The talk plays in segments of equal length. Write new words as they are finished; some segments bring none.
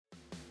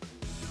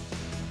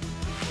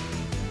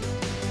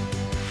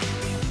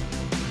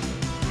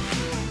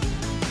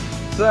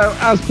So,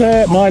 as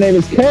per, my name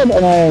is Kev,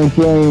 and I am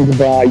joined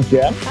by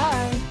Jem.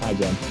 Hi. Hi,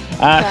 Jem.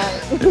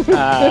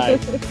 Hi.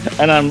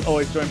 And I'm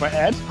always joined by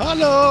Ed.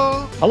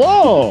 Hello.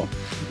 Hello.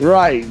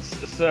 Right.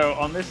 So,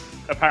 on this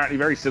apparently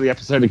very silly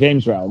episode of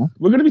Games Realm,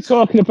 we're going to be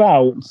talking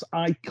about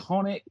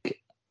iconic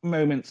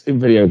moments in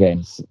video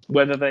games,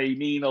 whether they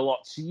mean a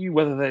lot to you,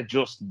 whether they're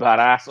just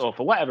badass, or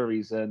for whatever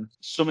reason,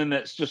 something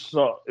that's just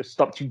sort of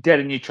stopped you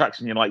dead in your tracks,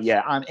 and you're like,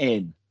 "Yeah, I'm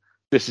in.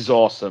 This is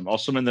awesome," or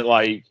something that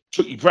like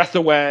took your breath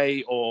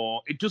away,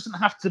 or it doesn't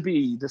have to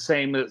be the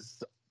same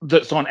as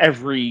that's on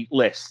every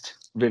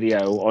list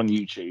video on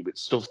YouTube.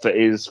 It's stuff that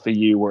is for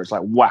you where it's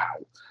like, wow,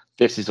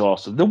 this is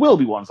awesome. There will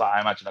be ones that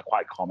I imagine are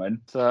quite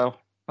common. So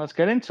let's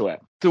get into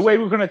it. The way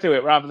we're going to do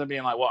it, rather than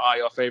being like, what are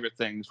your favorite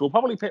things, we'll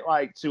probably pick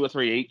like 2 or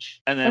 3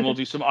 each, and then we'll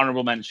do some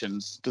honorable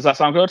mentions. Does that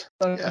sound good?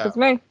 Yeah. It's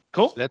me.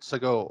 Cool. Let's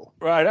go.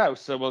 Right out.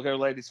 So we'll go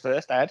ladies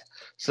first, Ed.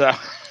 So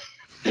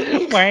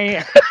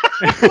wait.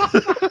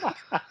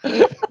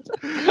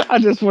 I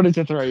just wanted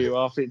to throw you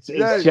off.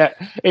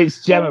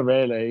 It's Gemma,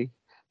 really.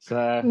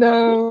 So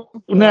No.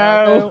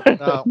 No.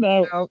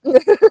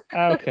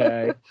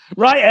 Okay.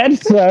 Right, Ed.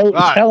 So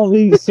tell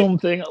me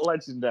something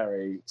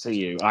legendary to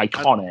you,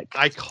 iconic.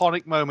 An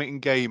iconic moment in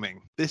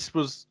gaming. This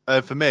was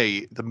for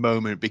me the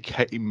moment it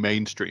became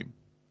mainstream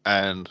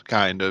and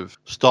kind of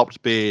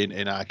stopped being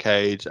in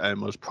arcades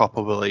and was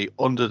probably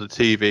under the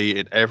TV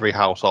in every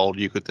household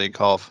you could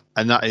think of,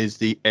 and that is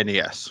the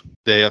NES.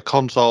 The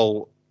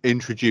console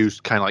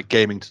introduced kind of like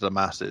gaming to the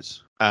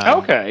masses.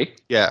 Okay.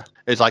 Yeah,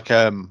 it's like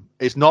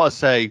it's not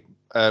an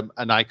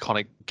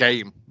iconic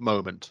game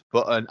moment,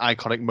 but an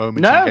iconic moment.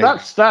 No, in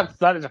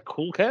that is a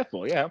cool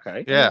curveball. Yeah.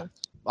 Okay. Yeah.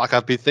 Like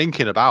I've been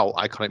thinking about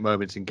iconic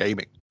moments in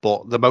gaming,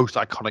 but the most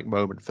iconic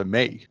moment for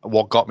me,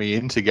 what got me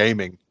into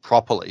gaming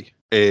properly,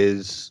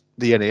 is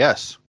the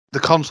NES. The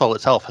console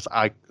itself has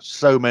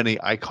so many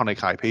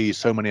iconic IPs,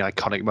 so many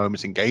iconic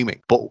moments in gaming,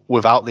 but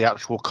without the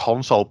actual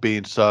console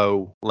being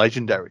so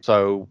legendary,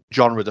 so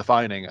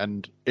genre-defining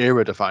and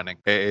era-defining,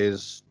 it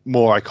is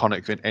more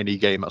iconic than any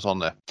game that's on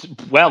there.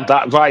 Well,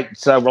 that right.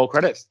 So roll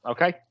credits.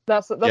 Okay.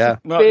 That's a big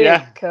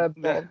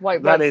curveball.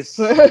 Like that is.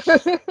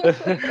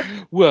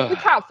 We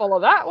can't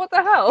follow that. What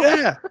the hell?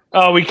 Yeah.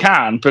 Oh, we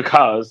can,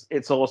 because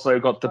it's also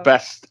got the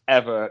best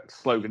ever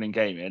slogan in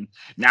gaming.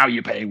 Now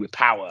you're paying with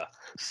power.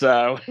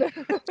 So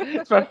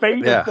it's my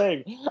favorite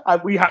thing.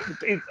 We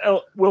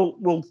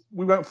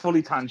won't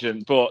fully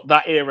tangent, but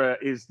that era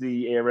is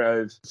the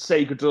era of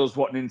Sega does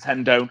what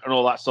Nintendo don't and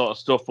all that sort of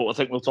stuff. But I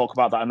think we'll talk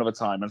about that another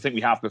time. I think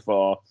we have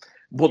before.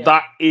 But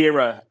that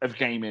era of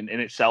gaming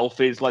in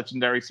itself is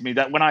legendary to me.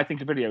 That when I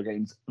think of video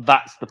games,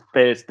 that's the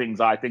first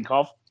things I think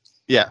of.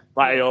 Yeah.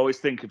 Like I always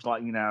think of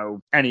like, NES,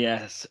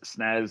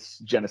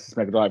 SNES, Genesis,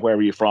 Mega Drive,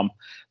 wherever you're from,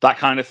 that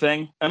kind of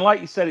thing. And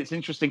like you said, it's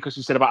interesting because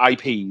you said about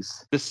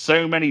IPs. There's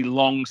so many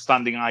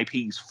long-standing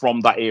IPs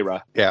from that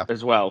era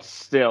as well.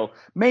 Still,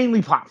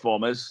 mainly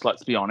platformers,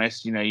 let's be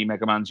honest. Your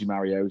Mega Mans, your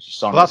Marios, your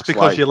Sonics. Well, that's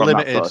because you're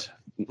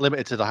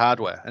limited to the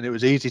hardware, and it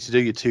was easy to do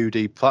your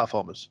 2D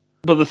platformers.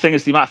 But the thing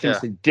is, the amount of things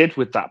they did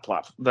with that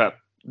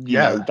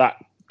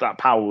that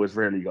power was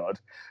really good.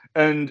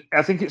 And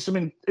I think it's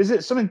something. Is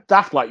it something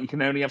daft like you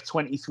can only have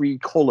 23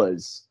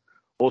 colors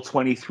or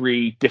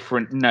 23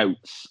 different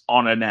notes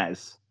on a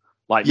NES?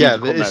 Like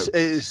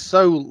it's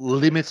so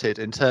limited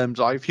in terms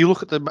of if you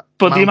look at the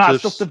amount of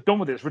stuff they've done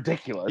with it is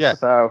ridiculous. Yeah.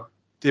 So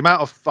the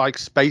amount of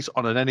space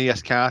on an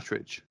NES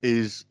cartridge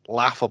is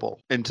laughable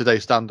in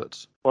today's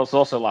standards. What's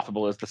also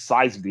laughable is the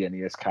size of the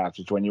NES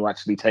cartridge when you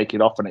actually take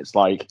it off, and it's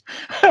like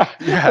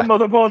the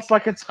motherboard's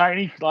like a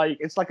tiny,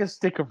 it's like a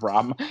stick of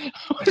RAM.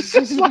 It's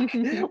just like,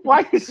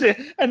 why is it?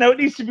 I know it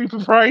needs to be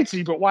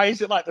proprietary, but why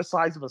is it like the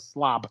size of a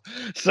slab?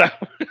 So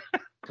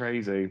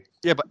crazy.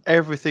 Yeah, but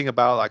everything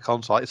about that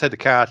console, like I said, the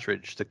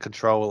cartridge, the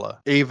controller,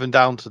 even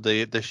down to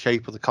the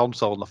shape of the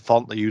console and the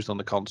font they used on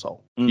the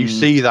console, you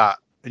see that.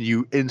 And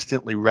you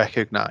instantly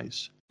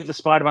recognize the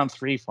Spider-Man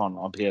 3 font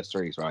on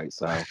PS3s, right?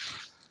 So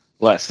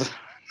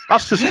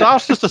that's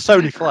just a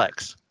Sony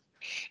flex.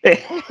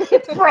 It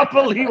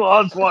probably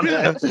was one.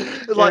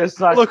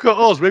 Look at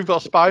us, we've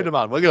got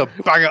Spider-Man. We're gonna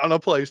bang it on a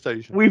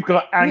PlayStation. We've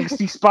got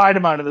angsty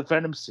Spider-Man in the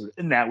Venom suit,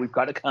 and now we've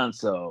got a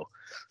console.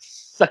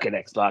 Suck it,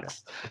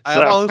 Xbox.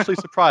 I'm honestly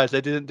surprised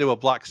they didn't do a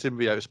Black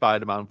Symbiote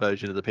Spider-Man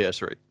version of the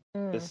PS3.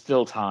 There's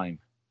still time.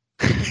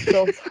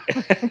 Well,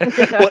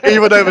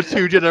 even over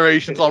 2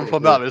 generations on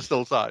from that, there's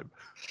still time.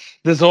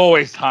 There's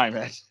always time,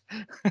 Ed.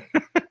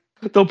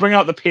 They'll bring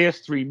out the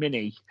PS3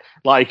 Mini,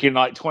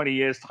 in 20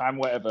 years' time,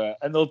 whatever,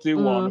 and they'll do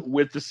one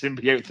with the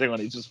symbiote thing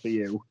on it just for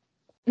you.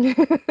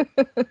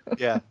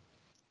 Yeah,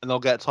 and they'll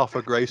get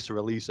Topher Grace to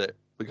release it,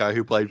 the guy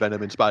who played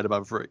Venom in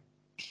Spider-Man 3.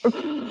 I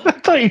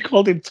thought you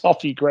called him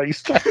Toffee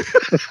Grace.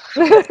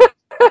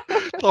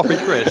 Toffee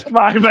Chris.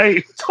 My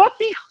mate.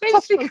 Toffee Chris.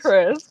 Toffee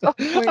Chris. Oh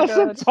I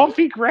said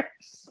Toffee Chris.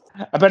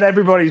 I bet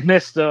everybody's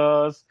missed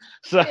us.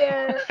 So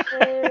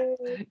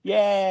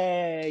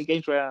yay,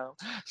 Games Realm.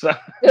 So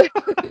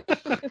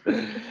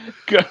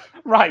good.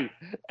 Right.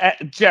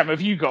 Jem, have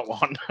you got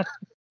one?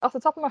 Off the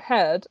top of my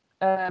head,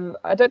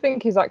 I don't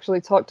think he's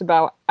actually talked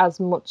about as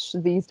much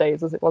these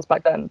days as it was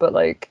back then. But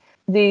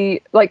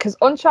because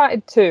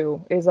Uncharted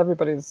 2 is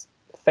everybody's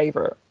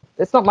favorite.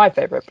 It's not my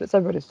favorite, but it's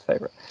everybody's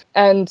favorite.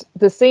 And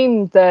the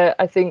scene that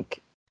I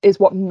think is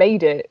what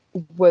made it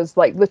was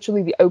like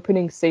literally the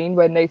opening scene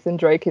where Nathan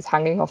Drake is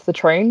hanging off the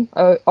train,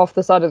 off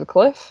the side of the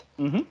cliff.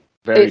 Mm-hmm.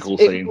 Very cool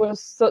scene.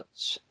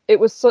 It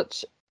was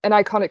such an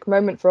iconic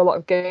moment for a lot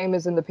of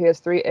gamers in the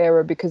PS3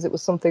 era because it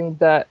was something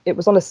that it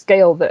was on a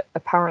scale that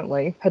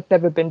apparently had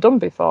never been done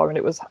before, and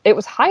it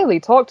was highly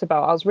talked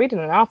about. I was reading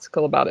an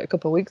article about it a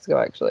couple of weeks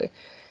ago, actually.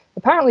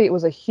 Apparently, it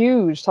was a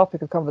huge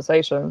topic of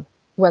conversation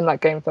when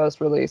that game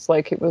first released.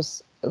 Like, it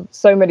was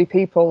so many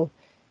people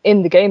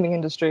in the gaming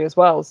industry as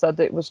well said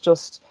that it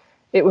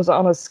was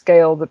on a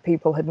scale that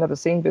people had never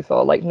seen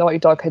before. Like, Naughty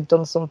Dog had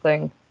done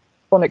something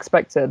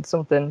unexpected,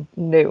 something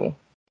new.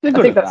 I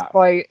think that's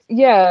quite,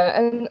 yeah,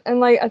 and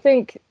like I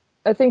think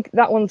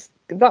that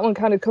one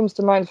kind of comes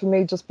to mind for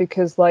me just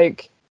because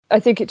like I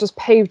think it just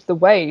paved the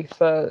way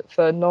for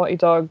Naughty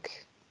Dog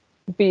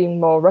being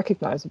more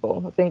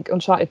recognizable. I think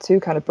Uncharted 2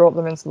 kind of brought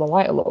them into the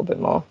light a little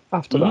bit more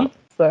after that.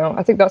 So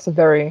I think that's a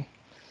very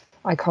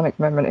iconic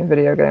moment in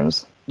video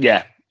games.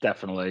 Yeah,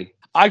 definitely.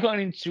 I got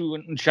into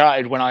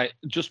Uncharted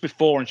just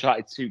before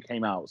Uncharted 2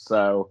 came out.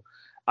 So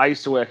I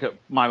used to work at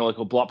my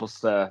local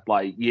Blockbuster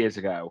like years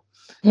ago.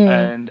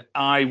 And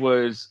I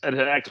was an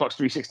Xbox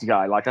 360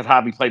 guy. Like, I'd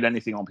hardly played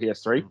anything on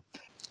PS3.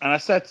 And I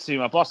said to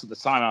my boss at the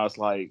time, I was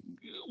like,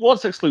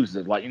 what's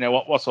exclusive? Like, you know,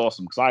 what's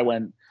awesome? Because I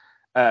went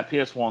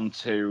PS1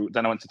 to,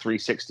 then I went to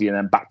 360 and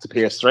then back to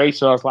PS3.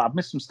 So I was like, I've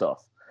missed some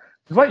stuff.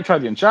 He's like, you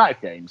tried the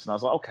Uncharted games. And I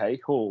was like, okay,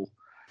 cool.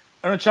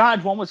 And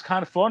Uncharted 1 was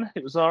kind of fun.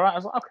 It was all right. I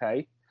was like,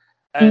 okay.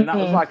 And that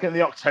was like in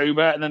the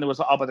October. And then there was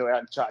like, oh, by the way,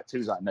 Uncharted 2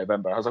 is like in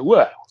November. I was like,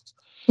 whoa.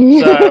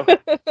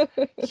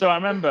 So I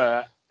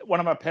remember one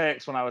of my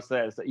perks when I was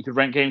there is that you could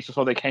rent games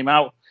before they came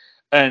out.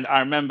 And I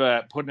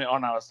remember putting it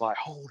on. I was like,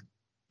 holy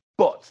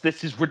butts,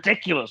 this is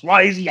ridiculous.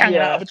 Why is he hanging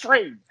out of a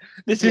train?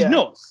 This is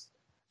nuts.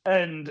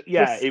 And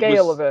yeah, the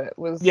scale of it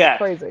was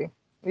crazy.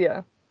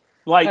 Yeah.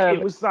 Like,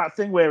 it was that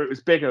thing where it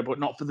was bigger, but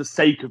not for the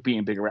sake of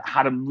being bigger. It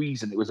had a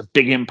reason. It was a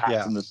big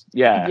impact.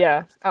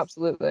 Yeah,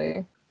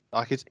 absolutely.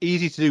 Like, it's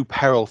easy to do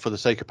peril for the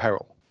sake of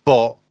peril,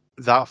 but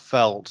that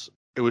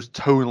it was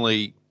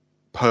tonally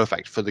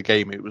perfect for the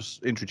game it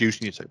was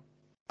introducing you to.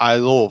 I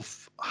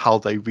love how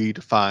they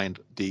redefined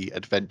the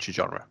adventure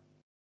genre.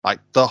 Like,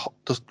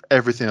 just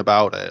everything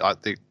about it.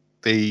 Like,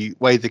 the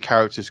way the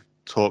characters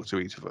talk to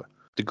each other,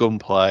 the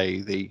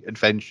gunplay, the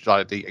adventure,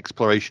 like the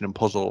exploration and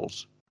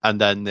puzzles.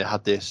 And then they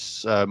had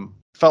this,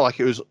 felt like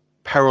it was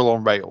peril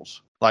on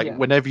rails. Like,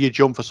 whenever you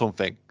jump for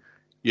something,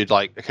 you'd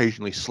like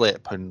occasionally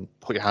slip and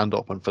put your hand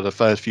up. And for the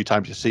first few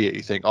times you see it,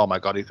 you think, oh my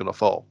God, he's going to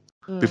fall.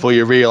 Before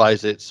you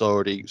realize it's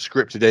already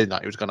scripted in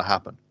that it was going to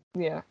happen.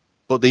 Yeah.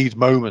 But these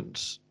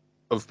moments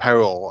of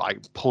peril like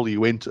pull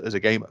you into as a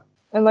gamer.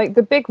 And like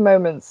the big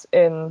moments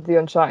in the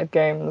Uncharted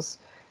games,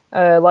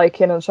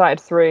 like in Uncharted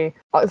 3,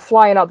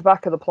 flying out the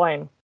back of the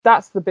plane.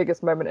 That's the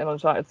biggest moment in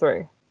Uncharted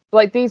 3.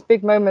 Like these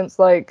big moments,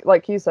 like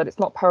you said, it's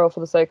not peril for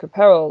the sake of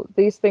peril.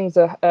 These things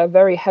are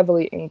very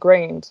heavily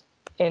ingrained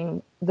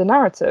in the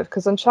narrative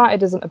because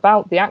Uncharted isn't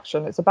about the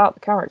action; it's about the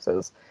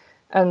characters,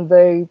 and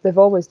they've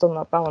always done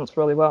that balance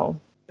really well.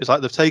 It's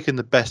like they've taken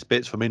the best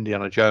bits from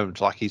Indiana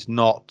Jones. Like, he's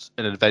not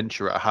an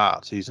adventurer at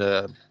heart; he's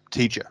a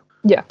teacher.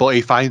 Yeah. But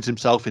he finds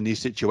himself in these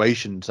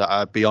situations that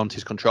are beyond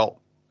his control,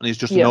 and he's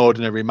just an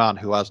ordinary man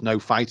who has no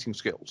fighting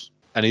skills,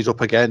 and he's up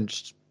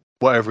against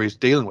whatever he's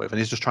dealing with, and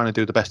he's just trying to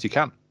do the best he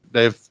can.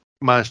 They've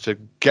managed to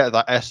get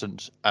that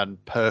essence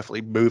and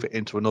perfectly move it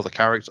into another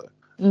character,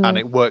 and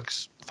it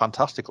works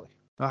fantastically.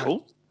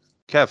 Cool.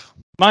 Kev?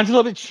 Mine's a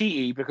little bit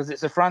cheaty because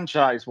it's a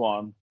franchise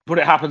one, but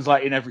it happens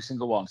like in every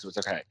single one, so it's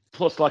okay.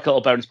 Plus like a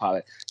little bonus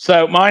pilot.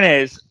 So mine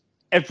is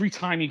every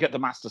time you get the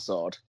Master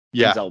Sword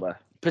in Zelda.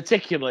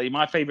 Particularly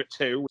my favorite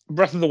two,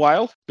 Breath of the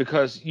Wild,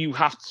 because you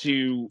have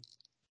to...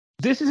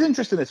 This is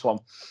interesting, this one,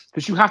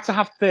 because you have to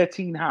have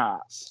 13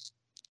 hearts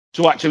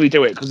to actually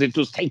do it, because it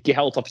does take your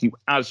health off you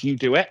as you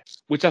do it,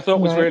 which I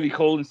thought was really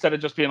cool, instead of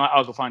just being like,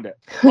 I'll go find it.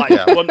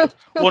 Like,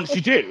 once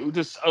you do,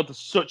 there's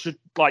such a,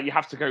 like, you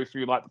have to go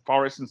through, like, the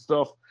forest and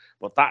stuff,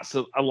 but that's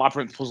a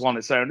labyrinth puzzle on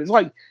its own. It's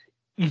like,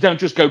 you don't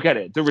just go get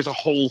it. There is a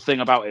whole thing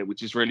about it,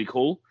 which is really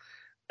cool.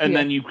 And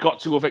then you've got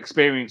to have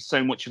experienced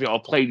so much of it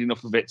or played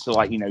enough of it to,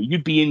 like, you know,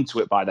 you'd be into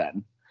it by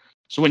then.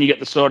 So when you get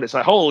the sword, it's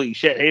like, holy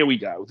shit, here we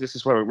go. This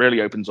is where it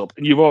really opens up.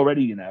 And you've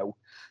already, you know,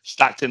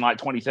 stacked in like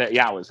 20, 30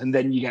 hours, and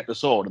then you get the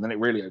sword, and then it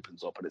really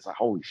opens up, and it's like,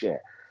 holy shit,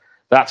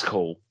 that's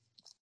cool.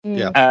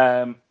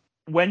 Yeah.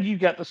 When you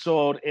get the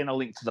sword in A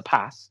Link to the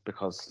Past,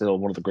 because still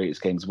one of the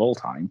greatest games of all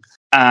time,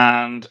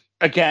 and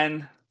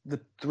again, the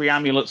 3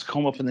 amulets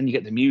come up, and then you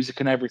get the music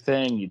and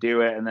everything, you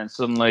do it, and then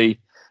suddenly,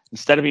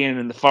 instead of being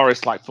in the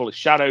forest like full of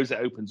shadows, it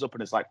opens up,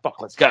 and it's like,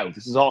 fuck, let's go,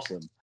 this is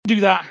awesome.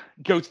 Do that,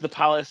 go to the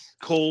palace,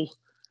 cool,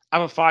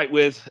 have a fight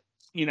with,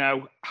 you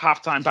know,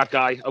 half-time bad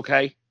guy,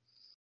 okay,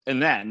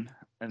 and then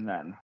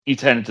you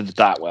turn into the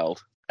Dark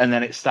World, and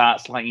then it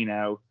starts like, you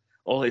know,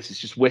 all this is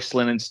just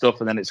whistling and stuff,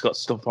 and then it's got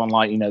stuff on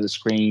like the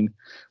screen.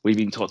 We've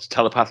been taught to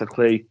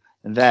telepathically,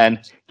 and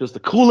then does the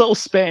cool little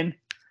spin,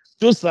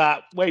 does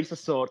that, waves the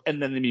sword,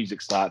 and then the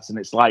music starts, and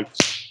it's like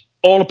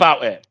all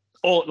about it.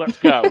 Let's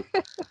go.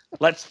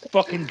 Let's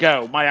fucking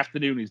go. My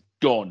afternoon is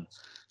done.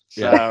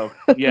 So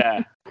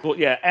yeah, but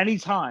yeah,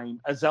 anytime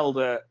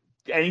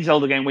any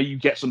Zelda game where you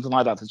get something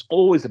like that, there's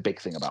always a big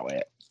thing about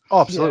it.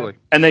 Oh, absolutely. Yeah.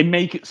 And they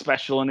make it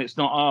special, and it's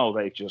not,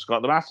 they just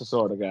got the Master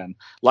Sword again.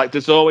 Like,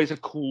 there's always a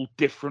cool,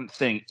 different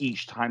thing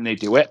each time they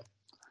do it.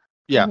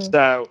 Yeah.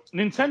 So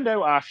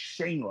Nintendo are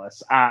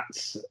shameless at,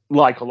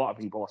 like a lot of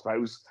people, I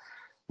suppose,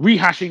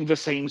 rehashing the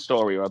same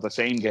story or the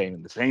same game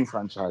and the same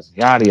franchise,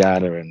 yada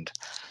yada, and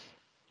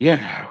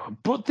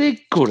but they're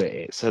good at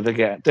it, so they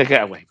get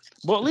away with it.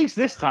 But at least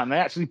this time they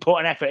actually put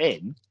an effort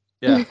in.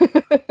 Yeah.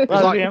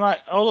 Rather than like,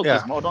 oh look,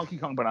 there's more Donkey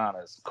Kong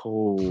bananas.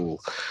 Cool.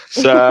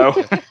 So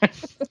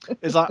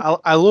it's like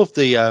I love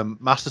the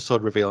Master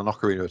Sword reveal in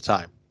Ocarina of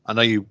Time. I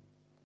know you're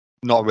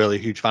not really a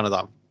huge fan of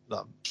that.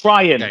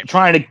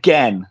 Trying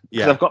again.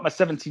 Yeah. I've got my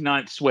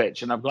 79th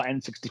Switch and I've got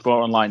N64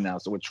 online now,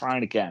 so we're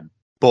trying again.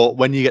 But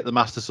when you get the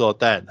Master Sword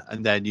then,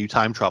 and then you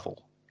time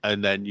travel,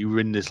 and then you're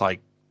in this like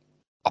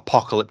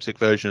apocalyptic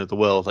version of the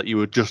world that you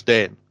were just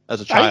in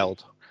as a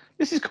child.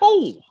 This is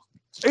cool.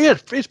 Yeah,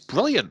 it's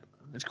brilliant.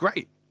 It's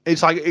great.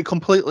 It's like it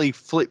completely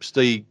flips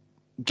the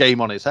game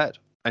on its head,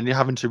 and you're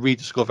having to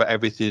rediscover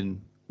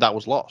everything that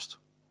was lost.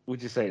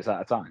 Would you say it's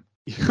out of time?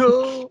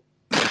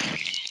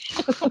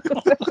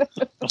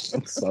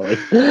 I'm sorry.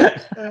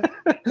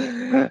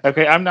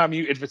 Okay, I'm now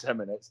muted for 10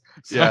 minutes.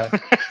 So. Yeah.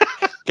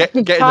 Get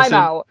time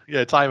out.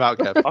 Yeah, time out,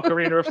 Kev.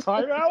 Ocarina of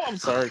Time out? I'm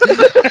sorry.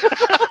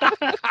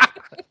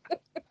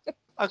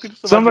 I could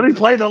just somebody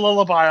play the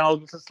lullaby and I'll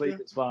go to sleep.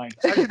 It's fine.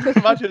 I can just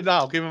imagine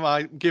now giving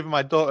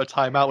my daughter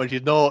time out when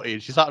she's naughty.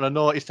 She's sat on a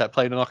naughty step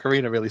playing an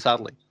ocarina really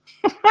sadly.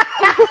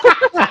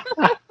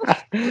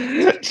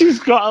 She's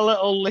got a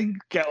little Link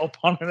get up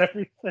on and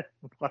everything.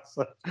 Bless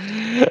her.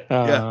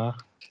 Yeah.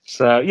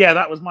 So yeah,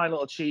 that was my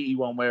little cheaty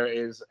one where it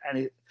is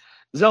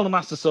Zelda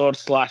Master Sword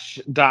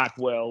 / Dark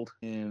World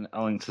in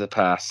A Link to the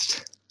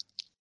Past.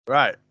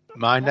 Right.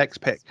 My next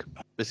pick.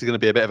 This is going to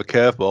be a bit of a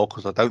curveball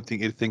because I don't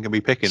think you'd think of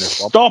me picking this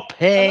one. Stop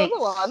it!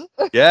 Another one.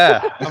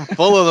 Yeah, I'm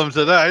full of them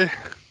today.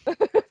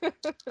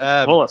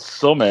 Full of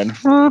summon.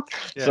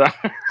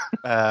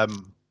 Yeah.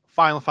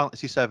 Final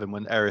Fantasy VII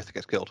when Aerith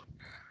gets killed.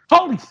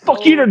 Holy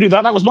fuck! You don't do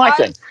that. That was my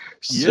thing.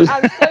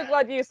 I'm so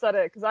glad you said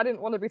it because I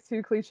didn't want to be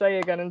too cliche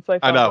again and say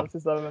Final Fantasy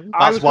VII.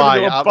 I was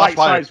going to do a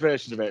bite-sized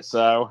version of it,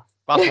 so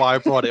that's why I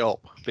brought it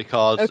up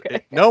because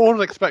no one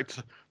would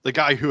expect the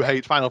guy who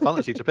hates Final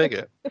Fantasy to pick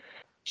it.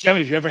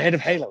 Jeremy, have you ever heard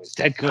of Halo? It's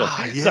dead good.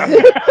 I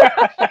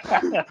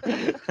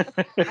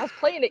was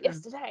playing it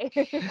yesterday.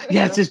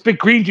 Yeah, it's this big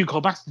green dude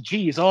called Master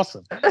G. It's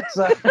awesome.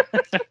 So...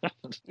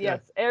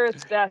 Yes,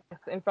 Aerith's death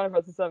in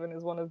Final Fantasy VII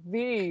is one of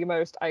the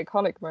most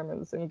iconic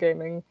moments in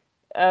gaming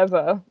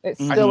ever.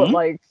 It's still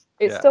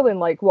still in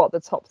like what,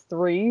 the top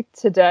 3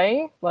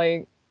 today,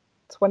 like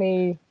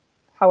 20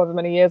 however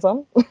many years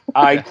on.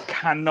 I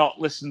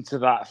cannot listen to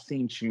that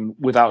theme tune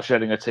without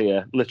shedding a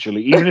tear,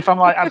 literally. Even if I'm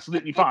like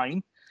absolutely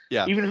fine.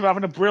 Yeah. Even if I'm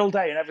having a brill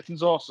day and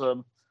everything's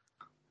awesome,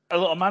 a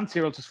little man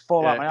tear will just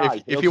fall out my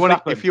eye. If you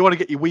want to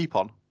get your weep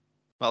on,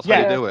 that's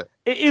how you do it.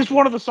 It is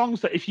one of the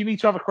songs that if you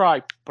need to have a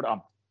cry, put it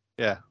on.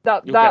 Yeah.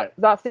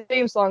 That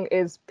theme song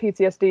is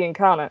PTSD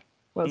incarnate.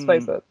 Let's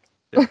face it.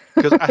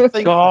 Because I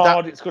think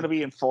it's going to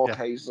be in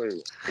 4K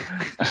soon.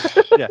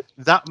 Yeah,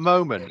 that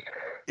moment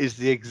is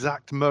the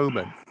exact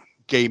moment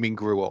gaming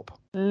grew up.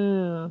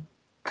 Mm.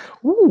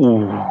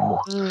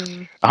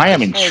 Ooh. I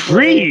am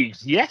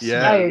intrigued. Yes,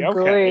 I agree.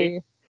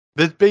 Okay.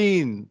 There's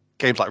been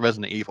games like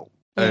Resident Evil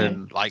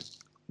and like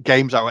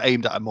games that were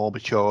aimed at a more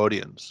mature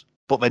audience,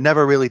 but they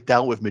never really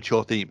dealt with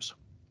mature themes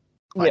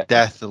like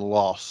death and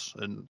loss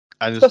and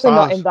especially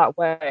not in that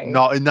way.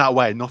 Not in that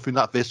way. Nothing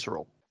that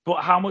visceral.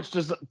 But how much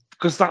does that?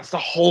 Because that's the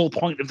whole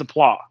point of the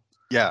plot.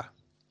 Yeah.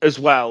 As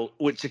well,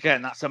 which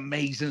again, that's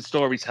amazing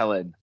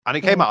storytelling. And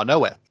it came out of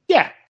nowhere.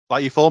 Yeah.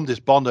 Like you formed this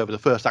bond over the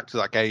first act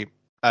of that game,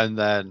 and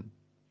then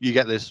you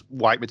get this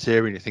white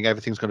materia and you think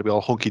everything's going to be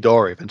all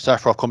hunky-dory, and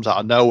Sephiroth comes out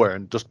of nowhere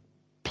and just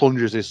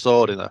plunges his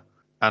sword in her.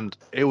 And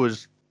it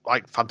was,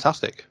 like,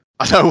 fantastic.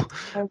 I know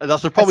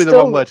that's probably the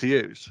wrong word to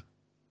use.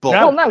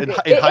 But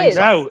in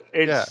hindsight...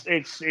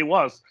 it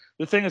was.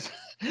 The thing is,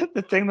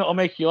 the thing that'll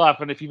make you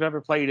laugh, and if you've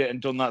ever played it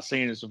and done that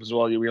scene and stuff as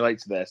well, you relate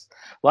to this.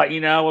 Like,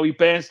 when he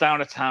burns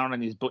down a town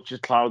and he's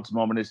butchered Cloud's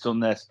mom and he's done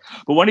this.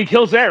 But when he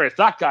kills Aerith,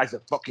 that guy's a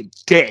fucking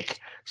dick.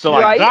 So,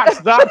 like,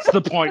 that's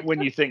the point when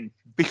you think,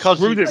 because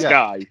screw this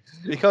guy.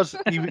 Because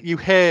you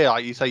hear,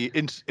 like you say,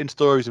 in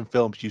stories and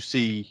films, you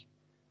see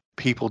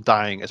people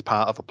dying as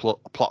part of a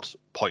plot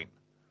point.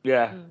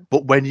 Yeah.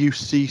 But when you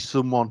see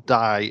someone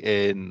die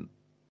in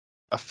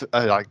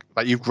like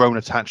you've grown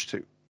attached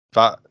to,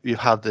 that you've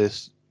had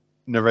this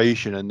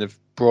narration and they've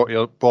brought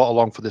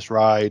along for this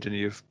ride and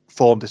you've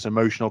formed this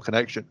emotional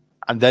connection,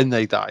 and then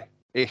they die,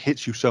 it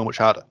hits you so much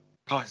harder.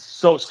 God, it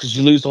sucks because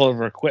you lose all of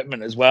her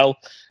equipment as well.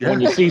 Yeah.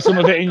 When you see some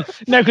of it,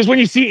 because when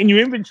you see it in your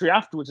inventory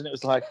afterwards, and it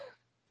was like,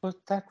 but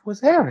that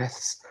was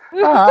Aerith.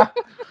 Ah.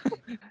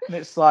 And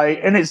it's like,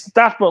 and it's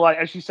that, but like,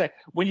 as you say,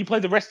 when you play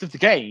the rest of the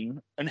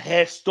game and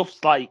her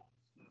stuff's like,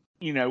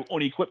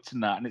 unequipped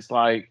and that, and it's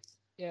like,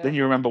 then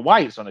you remember why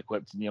it's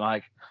unequipped, and you're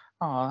like,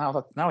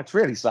 oh, now it's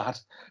really sad.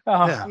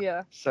 Oh.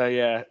 Yeah.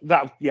 So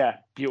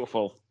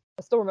beautiful.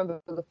 I still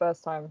remember the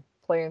first time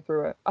playing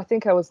through it. I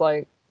think I was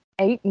like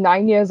 8,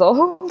 9 years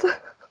old.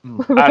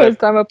 The first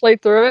time I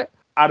played through it.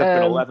 I'd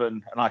have been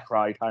 11 and I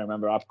cried. I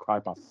remember I'd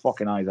cried my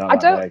fucking eyes out.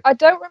 I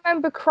don't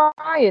remember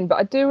crying, but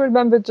I do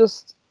remember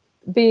just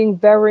being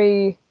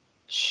very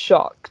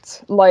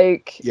shocked.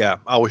 Like, yeah,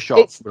 I was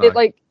shocked.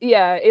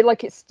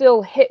 It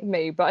still hit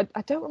me, but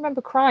I don't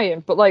remember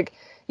crying. But like,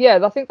 yeah,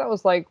 I think that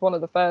was like one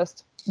of the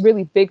first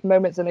really big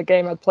moments in a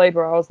game I'd played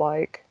where I was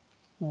like,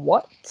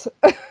 what?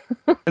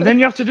 And then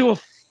you have to do a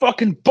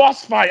fucking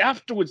boss fight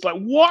afterwards.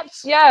 Like, what?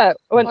 Yeah.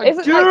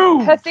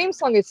 Her theme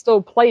song is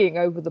still playing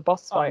over the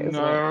boss fight, isn't it?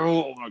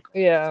 Oh,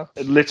 yeah.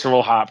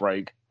 Literal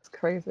heartbreak. It's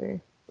crazy.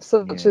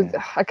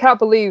 I can't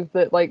believe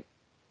that, like,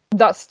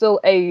 that's still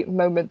a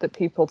moment that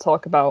people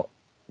talk about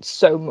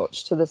so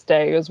much to this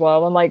day as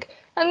well.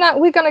 And that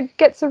we're going to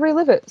get to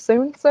relive it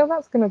soon. So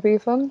that's going to be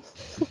fun.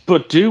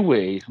 But do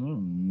we?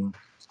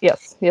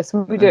 Yes,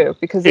 we do.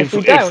 Because if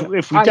we don't do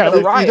a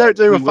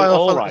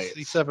Final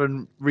Fantasy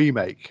VII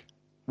remake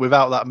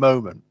without that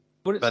moment,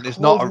 then it's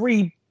not a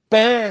rebirth.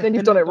 Then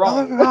you've done it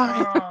wrong.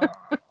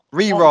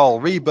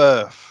 Reroll,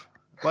 rebirth,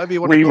 whatever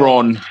you want.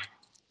 Rerun.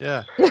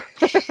 Yeah.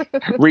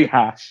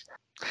 Rehash.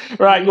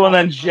 Right, go on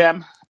then,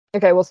 Gem.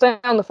 Okay, we'll stay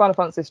on the Final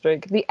Fantasy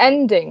streak. The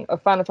ending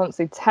of Final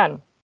Fantasy X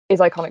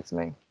is iconic to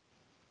me.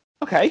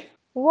 Okay.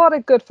 What a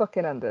good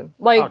fucking ending!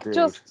 Like,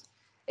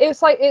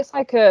 it's like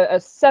a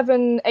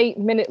 7-8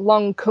 minute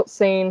long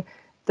cutscene.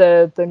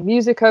 The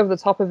music over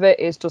the top of it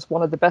is just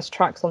one of the best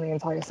tracks on the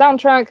entire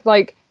soundtrack.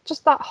 Like,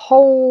 just that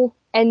whole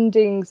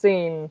ending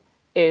scene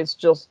is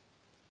just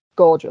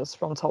gorgeous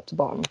from top to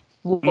bottom.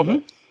 Love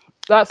it.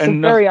 That's a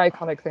very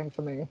iconic thing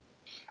for me.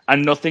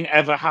 And nothing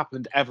ever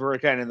happened ever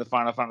again in the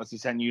Final Fantasy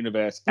X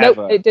universe. Nope,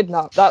 ever. It did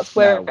not. That's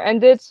where it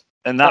ended.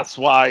 And that's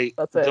why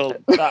that's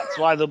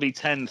why there'll be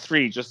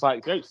 10-3, just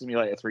like Goat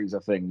Simulator 3 is a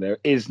thing. There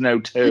is no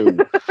 2.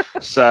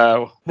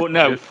 So, but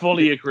no,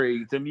 fully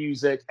agree. The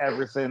music,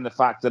 everything, the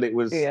fact that it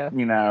was,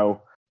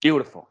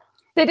 beautiful.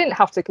 They didn't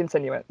have to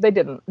continue it. They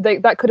didn't.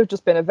 That could have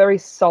just been a very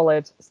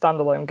solid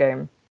standalone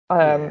game.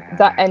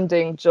 That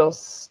ending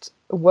just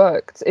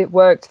worked. It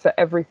worked for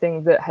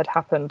everything that had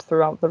happened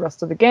throughout the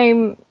rest of the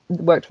game.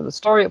 It worked for the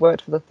story. It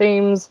worked for the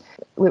themes.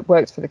 It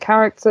worked for the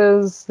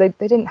characters. They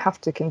didn't have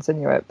to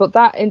continue it. But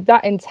that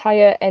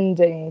entire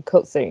ending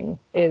cutscene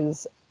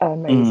is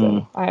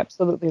amazing. I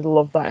absolutely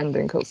love that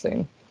ending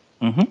cutscene.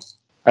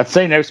 I'd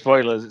say no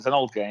spoilers. It's an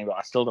old game, but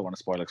I still don't want to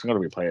spoil it because I'm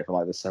going to replay it for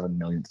like the 7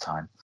 millionth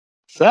time.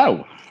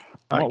 So,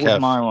 what was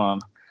my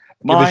one?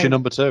 Give us your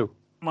number 2.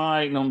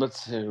 My number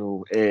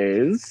 2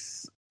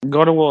 is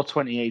God of War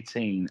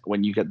 2018,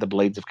 when you get the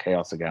Blades of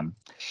Chaos again.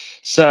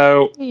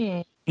 So,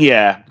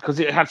 yeah, because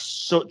it had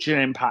such an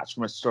impact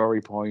from a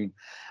story point,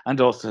 and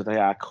also they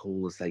are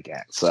cool as they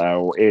get.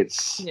 So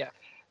it's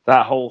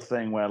that whole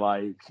thing where,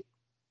 like,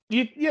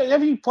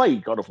 have you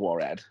played God of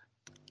War, Ed?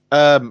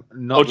 Not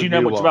or do you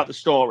know much about the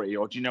story,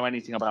 or do you know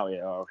anything about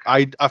it?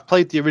 I've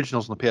played the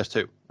originals on the PS2,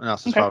 and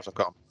that's as far as I've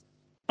got.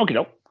 Okay,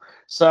 no.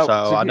 So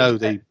I know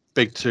the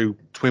big 2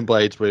 twin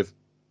blades with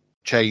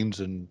chains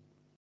and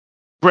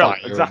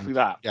brilliant, exactly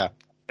that. Yeah,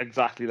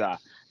 exactly that.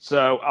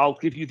 So I'll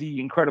give you the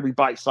incredibly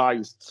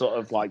bite-sized sort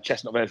of like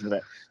chestnut version of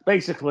it.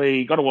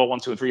 Basically, God of War 1,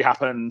 2, and 3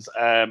 happens.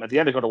 At the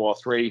end of God of War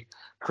 3,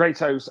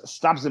 Kratos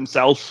stabs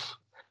himself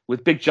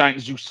with big giant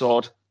Zeus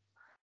sword,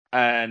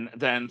 and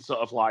then sort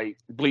of like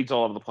bleeds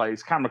all over the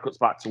place. Camera cuts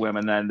back to him,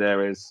 and then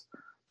there is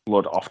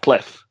blood off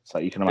cliff. So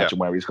you can imagine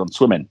where he's gone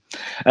swimming.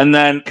 And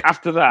then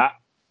after that,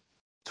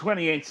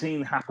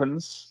 2018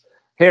 happens.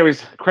 Here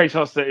is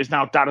Kratos that is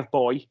now dad of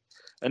boy,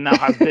 and now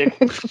has big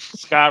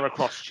scar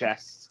across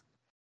chest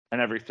and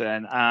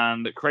everything.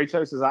 And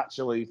Kratos has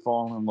actually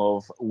fallen in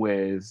love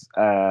with,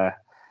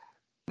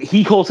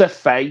 he calls her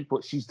Faye,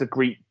 but she's the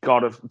Greek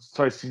god of,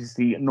 she's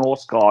the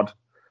Norse god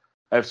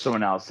of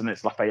someone else, and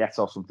it's Lafayette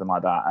or something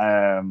like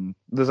that.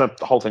 There's a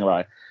whole thing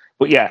about it.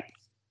 But yeah,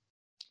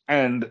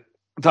 and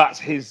that's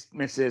his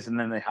missus, and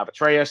then they have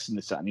Atreus, and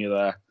this, that, and the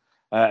other.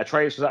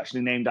 Atreus was actually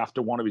named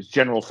after one of his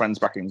general friends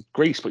back in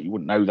Greece, but you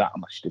wouldn't know that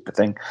unless you did the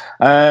thing.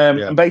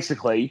 And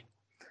basically,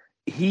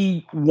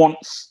 he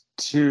wants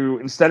to,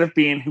 instead of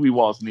being who he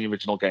was in the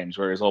original games,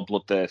 where he's all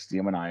bloodthirsty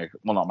and maniacal,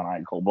 well, not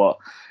maniacal, but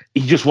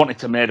he just wanted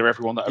to murder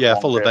everyone that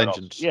full of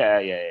vengeance.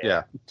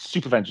 Yeah.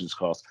 Super vengeance, of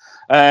course.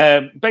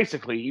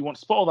 Basically, he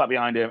wants to put all that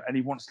behind him, and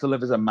he wants to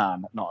live as a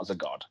man, not as a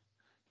god.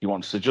 He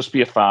wants to just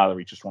be a father.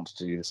 He just wants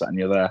to do this, that, and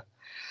the other.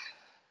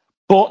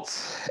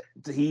 But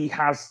he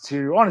has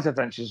to, on his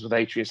adventures with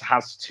Atreus,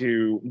 has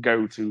to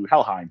go to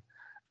Helheim.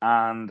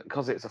 And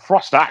because it's a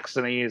frost axe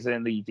and he is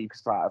in the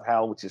deepest part of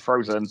hell, which is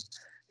frozen,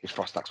 his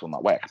frost axe will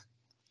not work.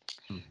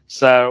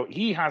 So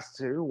he has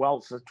to,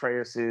 whilst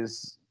Atreus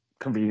is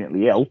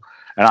conveniently ill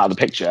and out of the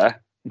picture,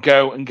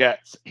 go and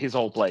get his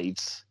old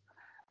blades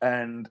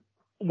And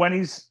when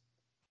he's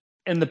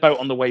in the boat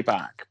on the way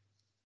back,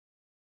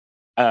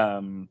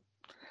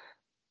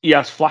 he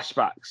has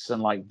flashbacks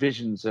and like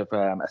visions of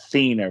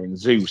Athena and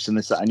Zeus and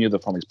this, that, and the other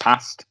from his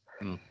past,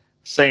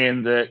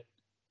 saying that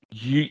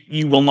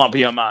you will not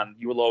be a man,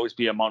 you will always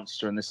be a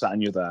monster, and this, that,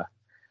 and the other.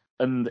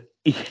 And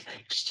he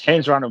just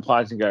turns around and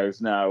replies and goes,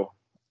 "No,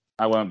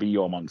 I won't be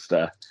your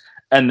monster."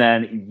 And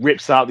then he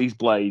rips out these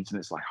blades, and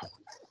it's like, oh,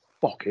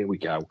 fuck, here we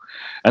go.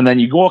 And then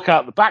you walk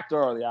out the back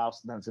door of the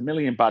house, and then there's a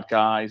million bad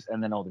guys,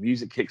 and then all the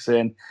music kicks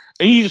in,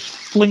 and you just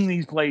fling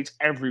these blades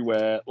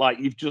everywhere, like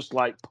you've just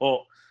like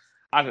put,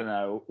 I don't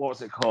know, what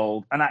was it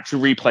called? An actual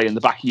replay in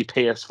the back of your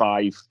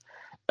PS5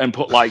 and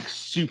put like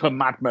super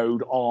mad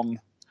mode on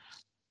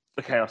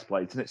the Chaos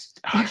Blades. And it's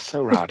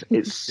so rad.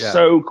 It's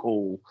so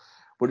cool.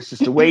 But it's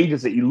just the way he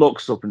does it. He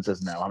looks up and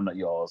says, "No, I'm not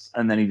yours."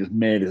 And then he just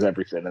murders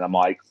everything. And I'm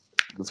like,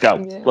 let's go.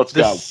 Yeah. Let's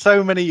go. There's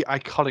so many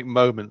iconic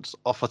moments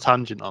off a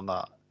tangent on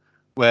that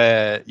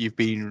where you've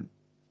been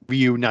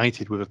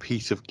reunited with a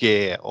piece of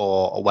gear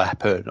or a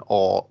weapon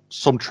or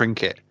some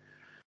trinket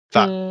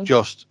that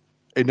just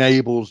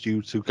enables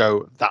you to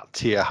go that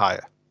tier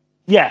higher.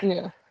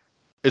 Yeah.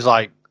 It's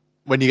like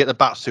when you get the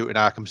Batsuit in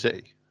Arkham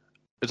City.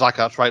 It's like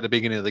that's right at the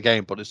beginning of the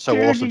game, but it's so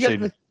awesome you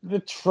seeing get the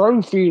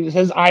trophy that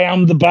says, "I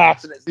am the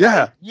Bat." And it's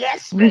like,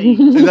 yes, mate.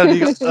 And then you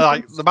get,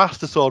 like the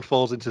Master Sword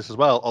falls into this as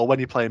well, or when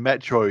you play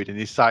Metroid and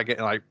you start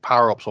getting like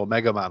power-ups or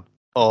Mega Man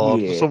or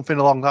something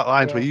along that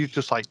lines where you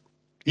just like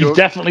you've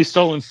definitely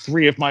stolen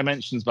 3 of my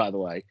mentions, by the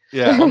way.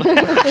 Yeah.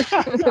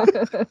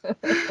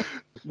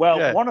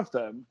 Well, one of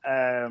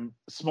them,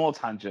 small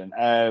tangent.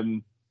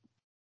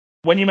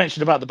 When you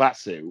mentioned about the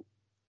Batsuit,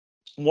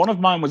 one of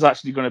mine was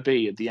actually going to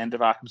be at the end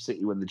of Arkham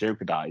City when the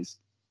Joker dies.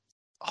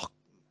 Oh,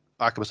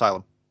 Arkham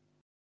Asylum.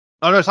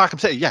 Oh no, it's Arkham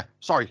City. Yeah,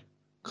 sorry,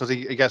 because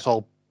he gets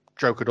all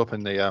jokered up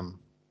in the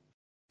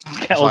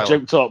get all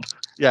joked up.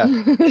 Yeah,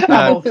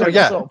 up.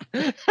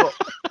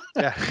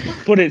 Yeah.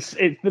 But it's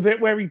the bit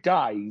where he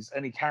dies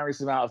and he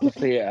carries him out of the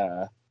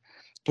theater.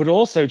 But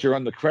also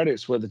during the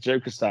credits where the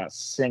Joker starts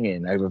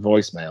singing over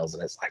voicemails,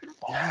 and it's like,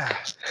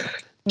 fuck.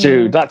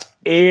 Dude, that's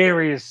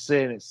eerie as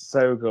sin. It's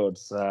so good.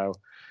 So.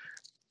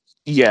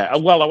 Yeah,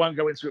 well, I won't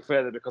go into it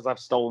further because I've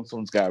stolen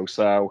someone's go.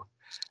 So,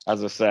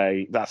 as I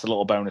say, that's a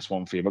little bonus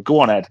one for you. But go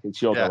on, Ed.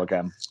 It's your go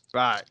again.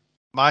 Right.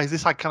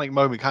 This iconic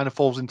moment kind of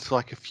falls into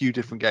like a few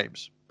different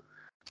games.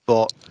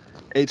 But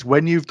it's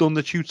when you've done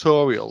the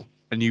tutorial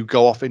and you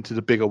go off into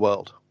the bigger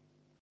world.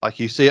 Like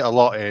you see it a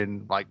lot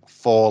in like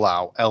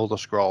Fallout, Elder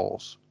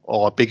Scrolls,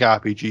 or big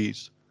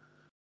RPGs.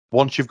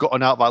 Once you've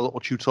gotten out that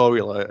little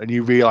tutorial and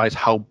you realize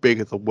how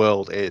big the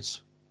world is.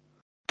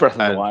 Breath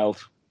of the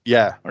Wild.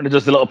 Yeah. And it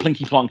does the little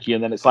plinky plonky,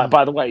 and then it's like,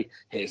 by the way,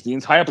 here's the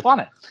entire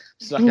planet.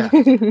 So,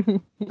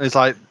 it's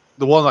like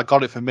the one that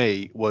got it for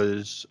me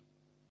was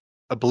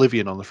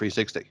Oblivion on the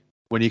 360.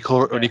 When you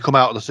come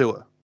out of the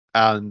sewer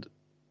and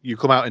you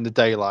come out in the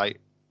daylight,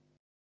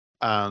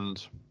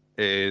 and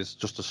it is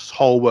just this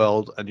whole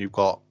world, and you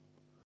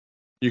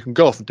can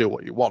go off and do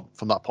what you want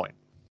from that point.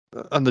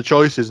 And the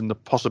choices and the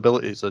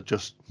possibilities are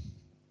just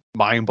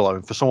mind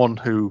blowing for someone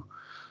who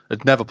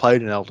had never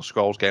played an Elder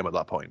Scrolls game at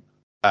that point.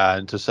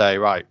 And to say,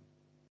 right,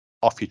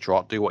 off you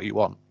trot, do what you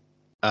want.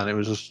 And it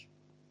was just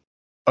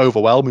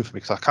overwhelming for me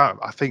because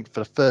I think for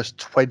the first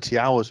 20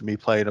 hours of me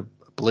playing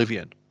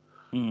Oblivion,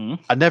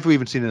 I'd never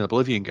even seen an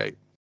Oblivion game.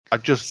 I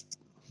just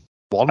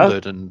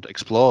wandered and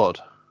explored.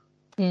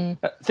 I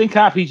think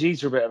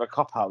RPGs are a bit of a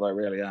cop-out, though,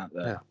 really, aren't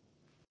they? Yeah.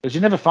 Because you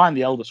never find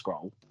the Elder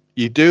Scroll.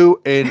 You do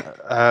in,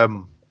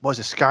 what is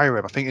it,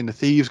 Skyrim? I think in the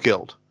Thieves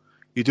Guild,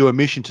 you do a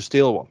mission to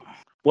steal one.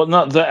 Well,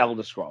 not the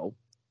Elder Scroll.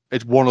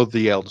 It's one of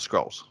the Elder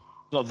Scrolls.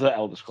 Not the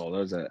Elder Scroll,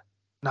 is it?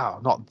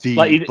 No, not the.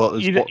 Like but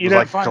you there's don't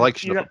like find, a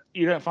collection you of don't, them.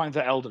 you don't find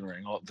the Elden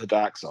Ring or the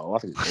Dark Soul. I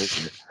think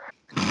it's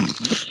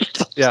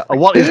Yeah, and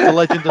what is the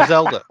Legend of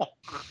Zelda?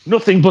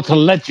 Nothing but a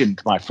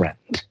legend, my friend.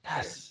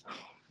 Yes.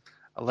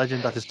 A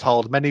legend that is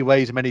told many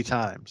ways, many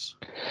times.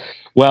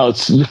 Well,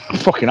 it's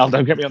fucking hell,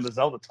 don't get me on the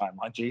Zelda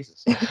timeline,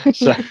 Jesus.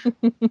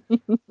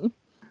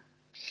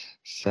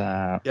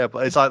 So yeah,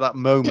 but it's like that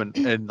moment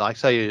in, like,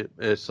 say,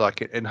 it's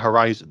like in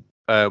Horizon,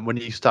 when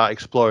you start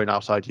exploring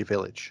outside your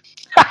village.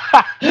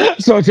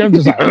 So James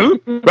is like, oh,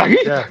 Raggy?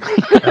 Yeah,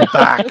 and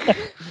back.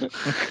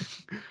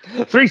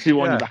 3, 2,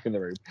 1, you're back in the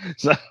room.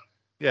 So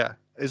yeah,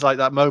 it's like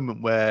that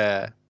moment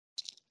where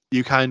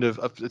you kind of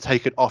have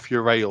taken off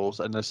your rails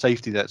and the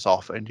safety net's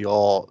off, and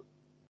you're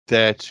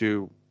there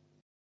to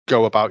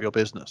go about your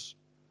business.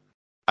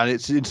 And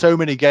it's in so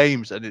many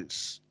games, and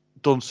it's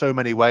done so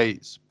many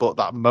ways, but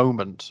that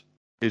moment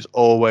is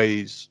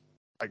always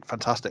like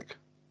fantastic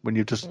when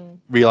you just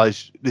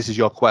realize this is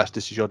your quest,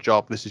 this is your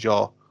job, this is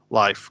your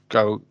life,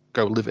 go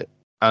live it.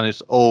 And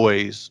it's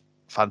always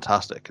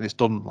fantastic, and it's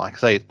done, like I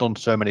say, it's done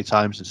so many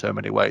times in so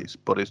many ways,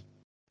 but it's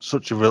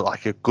such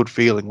a good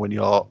feeling when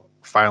you're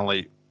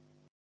finally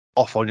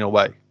off on your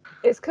way.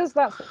 It's because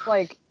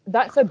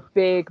that's a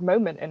big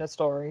moment in a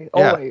story,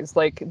 always.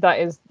 Like that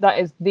is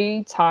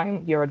the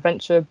time your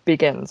adventure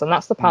begins, and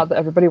that's the part that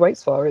everybody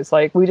waits for. It's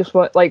like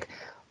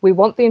we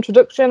want the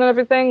introduction and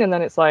everything, and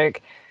then it's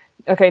like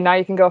okay, now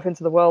you can go off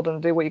into the world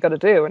and do what you got to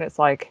do, and it's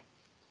like,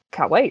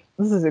 can't wait.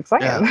 This is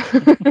exciting.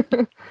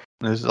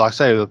 Like I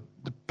say,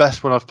 the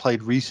best one I've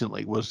played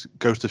recently was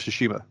Ghost of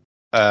Tsushima.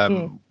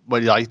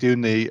 When you're like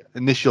doing the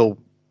initial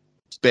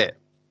bit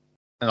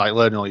and like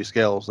learning all your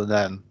skills, and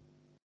then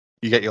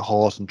you get your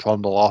horse and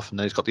trundle off, and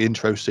then it's got the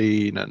intro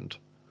scene, and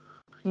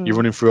you're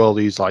running through all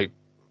these like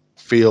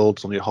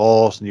fields on your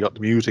horse, and you got the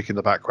music in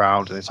the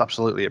background, and it's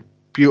absolutely a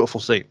beautiful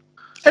scene.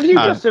 Have you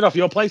just it off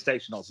your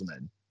PlayStation or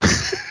something?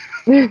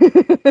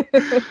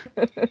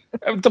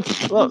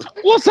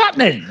 What's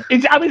happening?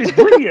 It's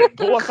brilliant,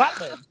 but what's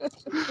happening?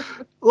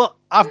 Look,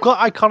 I've got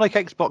iconic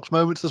Xbox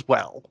moments as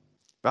well.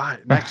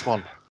 Right, next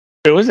one.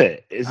 Who is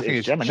it? I think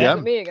it's Gem.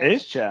 Gem. Me again. It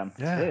is Gem.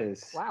 Yeah. It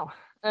is. Wow.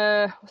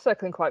 We're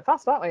circling quite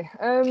fast, aren't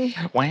we?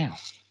 Wow.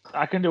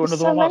 I can do another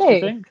so one. What do you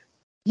many. think?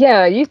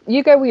 Yeah,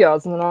 you go with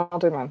yours, and then I'll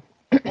do mine.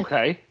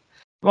 Okay.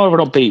 More of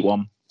an upbeat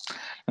one.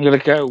 I'm going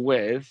to go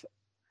with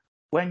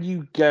when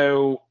you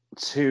go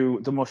to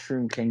the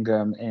Mushroom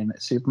Kingdom in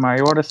Super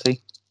Mario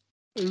Odyssey,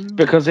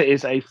 because it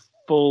is a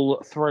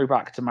full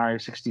throwback to Mario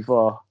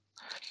 64,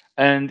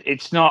 and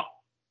it's not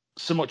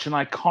so much an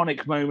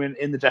iconic moment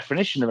in the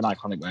definition of an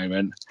iconic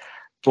moment,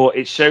 but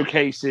it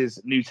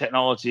showcases new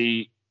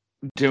technology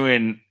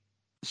doing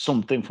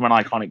something from an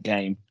iconic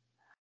game.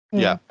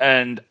 Yeah.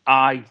 And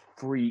I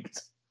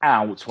freaked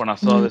out when I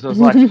saw this. I was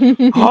like,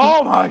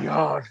 oh my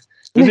god.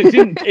 Because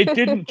it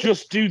didn't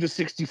just do the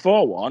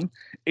 64 one,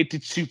 it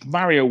did Super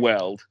Mario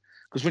World.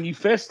 Because when you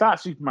first start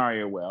Super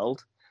Mario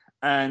World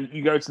and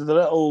you go to the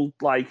little,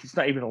 like, it's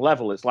not even a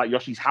level, it's like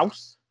Yoshi's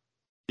house.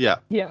 Yeah.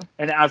 Yeah.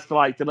 And it has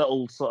like the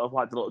little sort of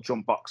like the little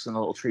jump box and the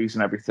little trees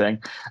and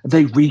everything. And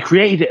they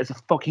recreated it as a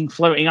fucking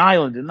floating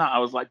island. And that I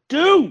was like,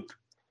 dude,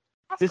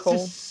 this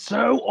is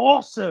so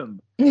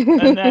awesome.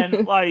 And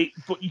then like,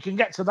 but you can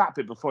get to that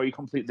bit before you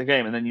complete the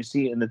game, and then you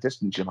see it in the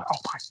distance. You're like, oh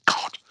my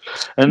god!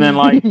 And then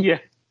like, yeah,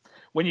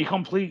 when you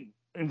complete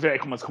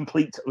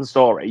the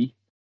story,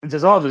 it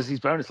says, oh, there's these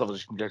bonus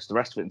levels you can go to the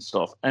rest of it and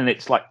stuff, and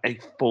it's like a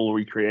full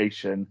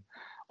recreation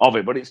of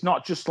it. But it's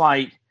not just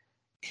like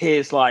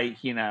here's like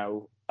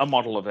a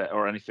model of it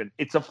or anything.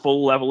 It's a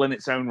full level in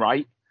its own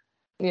right.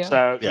 Yeah.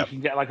 So you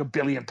can get like 1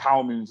 billion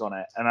power moons on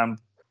it, and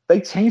they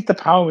changed the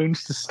power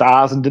moons to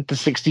stars and did the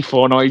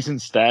 64 noise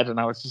instead, and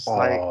I was just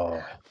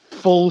like,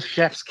 full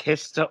chef's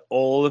kiss to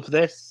all of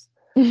this.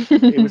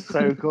 It was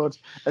so good.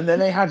 And then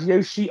they had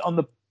Yoshi on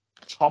the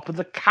top of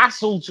the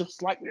castle,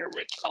 just like the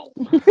original.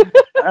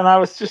 And I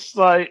was just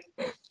like,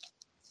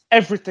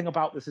 everything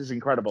about this is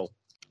incredible.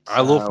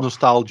 I love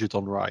nostalgia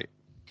done right.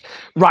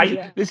 Right,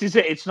 Yeah. This is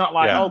it. It's not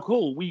like, oh,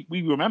 cool, we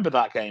remember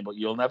that game, but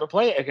you'll never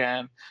play it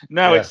again.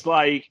 No, it's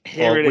like,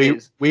 it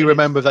is. We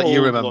remember that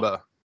you remember.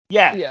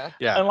 Yeah.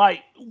 And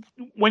like,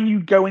 when you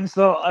go into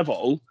the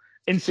level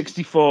in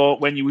 64,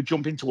 when you would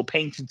jump into a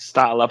painting to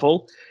start a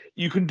level,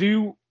 you can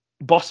do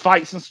boss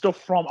fights and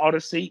stuff from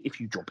Odyssey if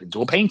you jump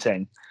into a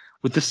painting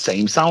with the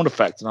same sound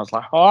effect. And I was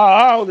like,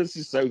 oh, this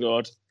is so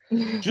good.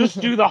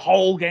 Just do the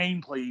whole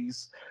game,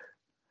 please.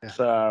 Yeah.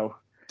 So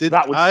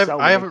that was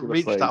I haven't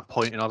reached that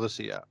point in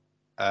Odyssey yet.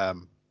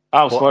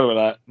 Spoiler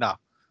alert. No.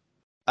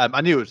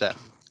 I knew it was there.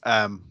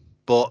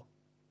 But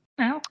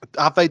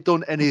have they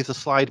done any of the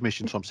slide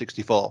missions from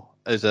 64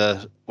 as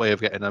a way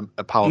of getting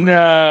a power?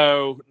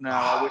 No,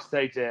 I wish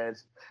they did.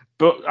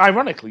 But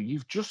ironically,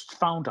 you've just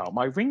found out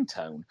my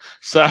ringtone.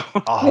 So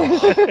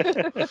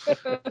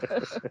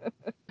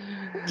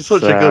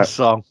such a good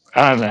song.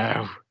 I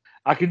know.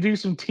 I can do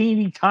some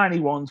teeny tiny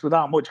ones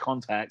without much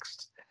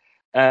context.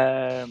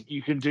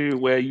 You can do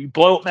where you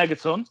blow up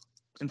Megaton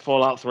in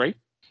Fallout 3.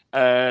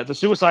 The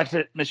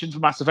suicide mission for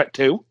Mass Effect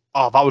 2.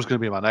 Oh, that was going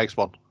to be my next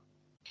one.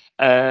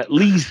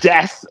 Lee's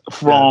death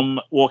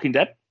from Walking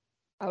Dead.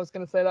 I was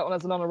going to say that one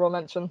as an honorable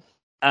mention.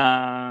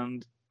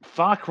 And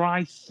Far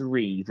Cry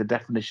 3, the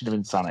definition of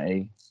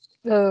insanity.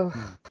 Oh.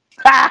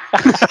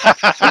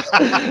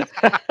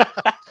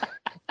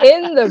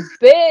 In the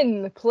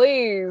bin,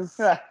 please.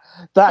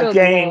 That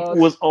game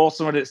was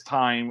awesome at its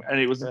time, and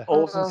it was an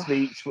awesome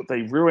speech, but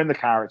they ruined the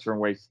character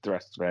and wasted the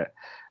rest of it.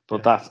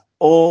 But that's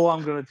all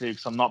I'm going to do,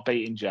 because I'm not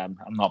baiting Gem.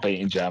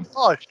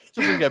 Oh,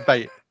 she doesn't get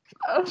baited.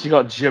 She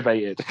got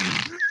jibaited.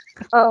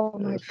 Oh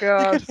my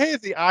god! You can hear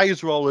the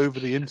eyes roll over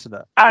the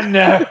internet. I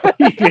know.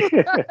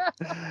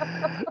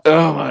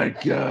 Oh my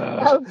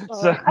god!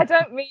 So, I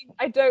don't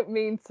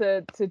mean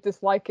to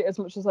dislike it as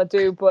much as I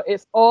do, but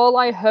it's all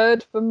I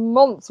heard for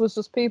months was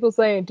just people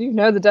saying, "Do you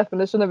know the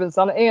definition of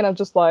insanity?" And I'm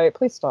just like,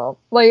 "Please stop!"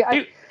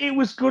 Like, it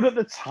was good at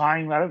the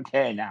time. I don't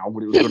care now,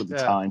 but it was good at the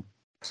time.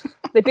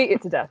 They beat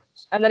it to death,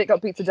 and then it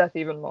got beat to death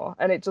even more,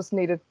 and it just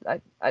needed. I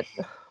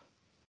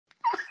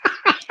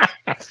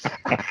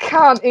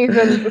can't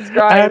even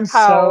describe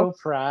how. So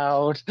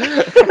proud.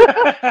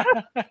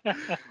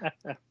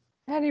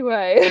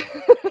 Anyway,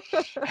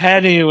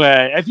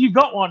 have you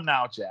got one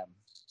now, Gem?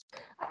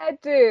 I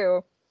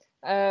do.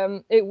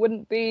 It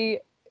wouldn't be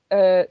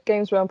a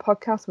Games Realm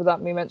podcast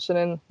without me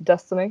mentioning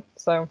Destiny.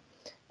 So,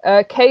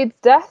 Cade's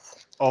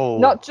death. Oh.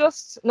 Not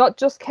just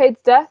Cade's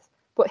death,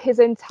 but his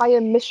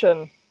entire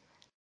mission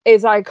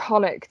is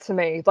iconic to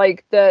me.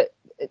 Like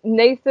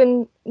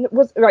Nathan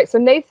was right. So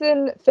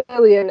Nathan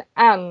Fillion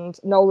and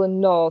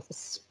Nolan North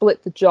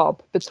split the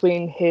job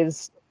between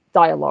his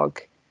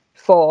dialogue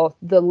for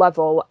the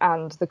level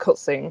and the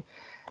cutscene,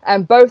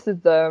 and both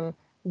of them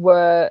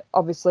were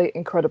obviously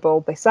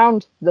incredible. They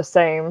sound the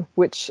same,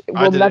 which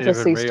will never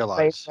cease to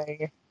amaze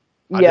me.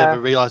 I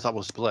never realised that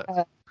was split.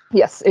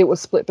 Yes, it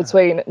was split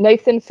between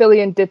Nathan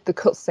Fillion did the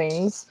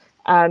cutscenes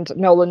and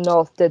Nolan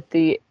North did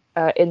the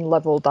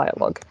in-level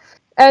dialogue.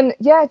 And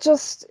yeah,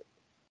 just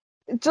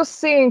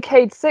seeing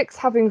Cayde 6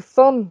 having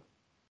fun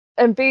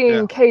and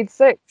being Cayde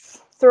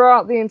 6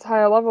 throughout the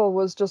entire level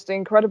was just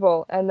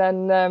incredible. And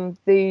then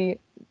the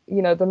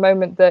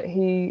moment that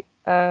you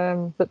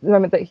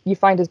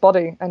find his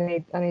body and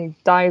he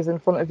dies in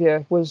front of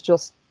you was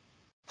just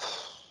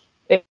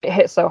it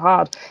hit so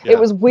hard. It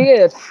was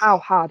weird how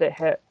hard it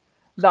hit.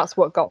 That's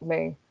what got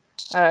me.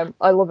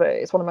 I love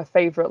it. It's one of my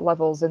favorite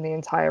levels in the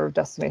entire of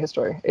Destiny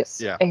history.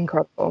 It's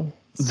incredible.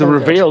 The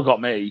reveal got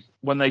me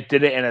when they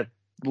did it in a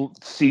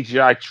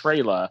CGI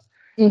trailer,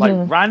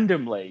 like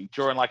randomly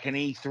during like an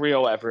E3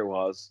 or whatever it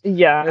was.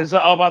 Yeah. It's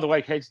like, oh, by the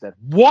way, Cayde's dead.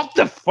 What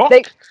the fuck?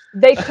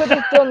 They could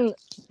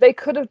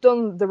have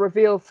done the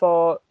reveal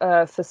for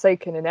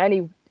Forsaken in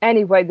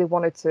any way they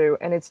wanted to,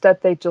 and instead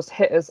they just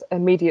hit us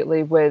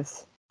immediately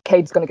with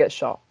Cayde's gonna get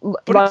shot.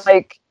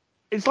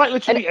 It's like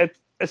literally a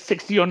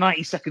 60 or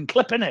 90 second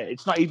clip in it.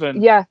 It's not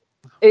even. Yeah,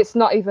 it's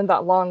not even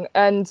that long,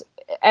 and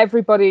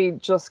everybody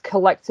just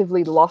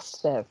collectively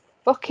lost their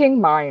fucking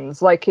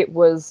minds. Like, it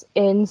was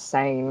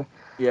insane.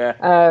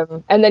 Yeah.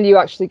 And then you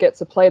actually get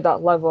to play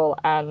that level,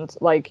 and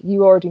like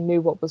you already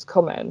knew what was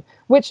coming,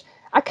 which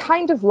I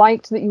kind of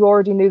liked that you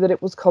already knew that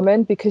it was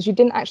coming, because you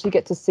didn't actually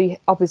get to see.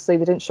 Obviously,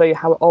 they didn't show you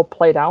how it all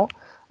played out.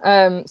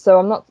 So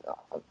I'm not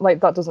like,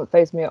 that doesn't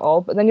faze me at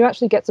all. But then you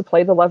actually get to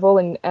play the level,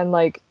 and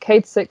like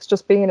Cayde 6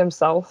 just being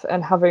himself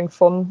and having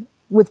fun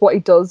with what he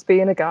does,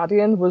 being a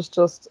Guardian, was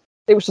just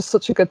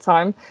such a good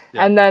time.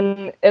 Yeah. And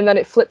then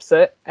it flips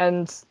it,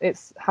 and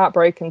it's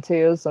heartbreak and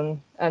tears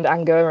and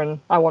anger and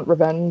I want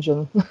revenge,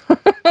 and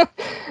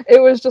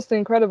it was just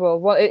incredible.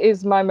 Well, it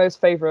is my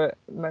most favorite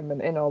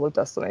moment in all of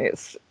Destiny.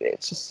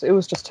 It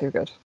was just too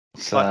good.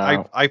 So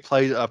I've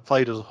played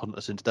as a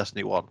hunter since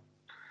Destiny 1,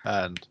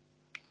 and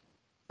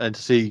to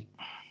see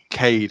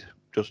Cayde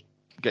just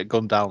get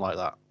gunned down like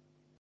that,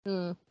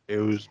 it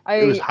was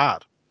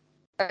hard.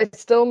 I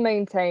still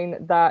maintain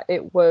that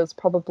it was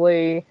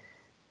probably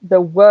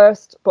the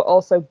worst but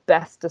also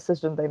best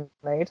decision they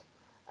made.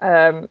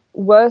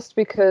 Worst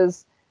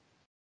because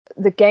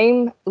the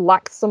game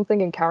lacked something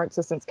in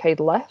character since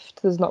Cayde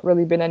left. There's not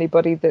really been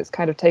anybody that's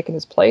kind of taken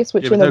his place,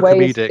 which in a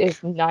way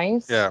is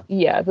nice.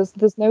 Yeah,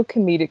 there's no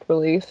comedic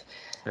relief.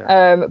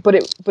 Yeah. But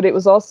it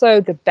was also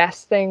the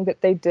best thing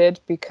that they did,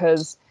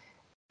 because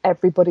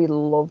everybody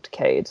loved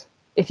Cayde.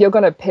 If you're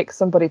going to pick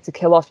somebody to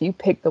kill off, you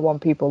pick the one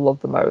people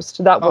love the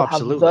most. That will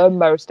have the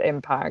most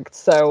impact.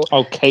 So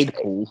Cayde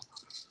cool.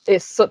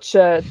 It's such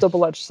a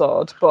double-edged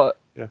sword, but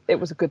it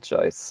was a good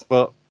choice.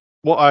 Well,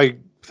 what I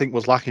think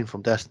was lacking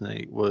from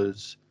Destiny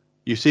was,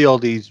 you see all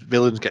these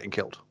villains getting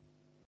killed,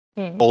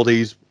 all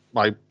these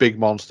like big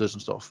monsters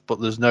and stuff, but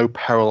there's no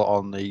peril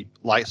on the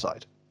light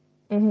side,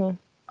 and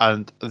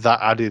that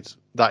added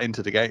that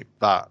into the game,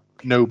 that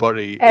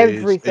nobody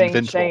is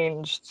invincible.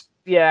 Changed.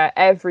 Yeah,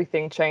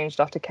 everything changed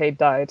after Cayde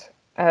died.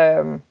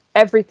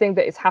 Everything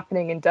that is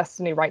happening in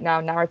Destiny right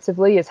now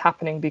narratively is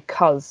happening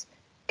because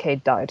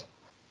Cayde died.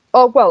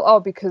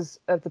 Because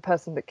of the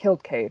person that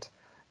killed Cayde.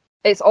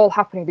 It's all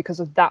happening because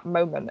of that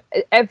moment.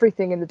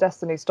 Everything in the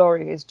Destiny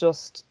story is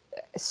just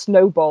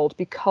snowballed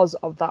because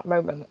of that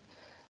moment,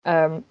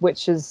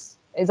 which is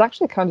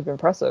actually kind of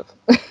impressive.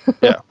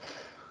 Yeah,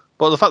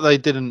 but the fact they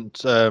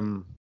didn't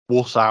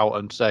wuss out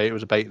and say it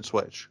was a bait and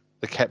switch,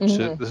 they kept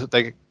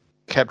they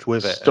kept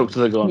with it. Stuck to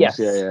the guns. Yes.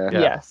 Yeah.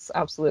 Yes,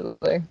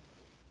 absolutely.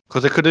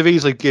 Because they could have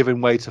easily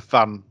given way to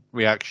fan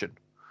reaction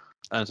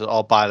and said,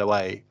 "Oh, by the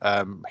way,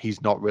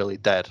 he's not really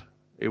dead.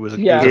 It was a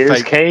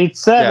fake Cayde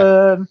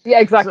 7."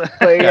 Yeah,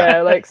 exactly.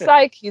 Yeah, like,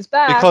 psych, he's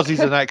back. Because he's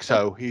an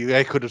exo,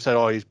 they could have said,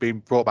 "Oh, he's been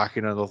brought back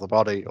in another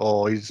body,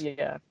 or he's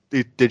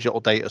digital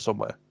data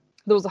somewhere."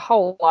 There was a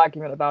whole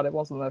argument about it,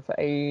 wasn't there, for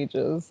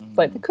ages?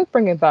 Like, they could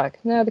bring him back.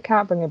 No, they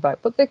can't bring him back,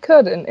 but they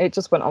could, and it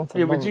just went on for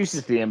months. It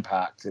reduces the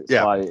impact. It's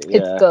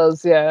It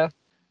does, yeah.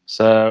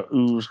 So,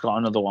 who's got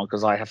another one?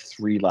 Because I have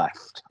 3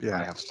 left. Yeah,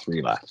 I have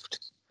 3 left.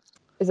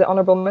 Is it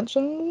honourable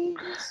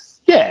mentions?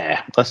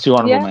 Yeah, let's do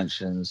honourable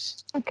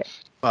mentions. Okay.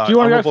 Do you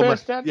want to go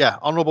first, Dan? Yeah,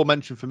 honourable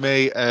mention for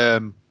me,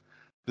 the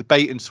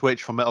bait and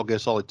switch from Metal Gear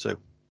Solid 2,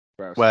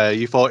 where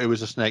you thought it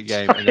was a Snake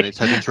game and then it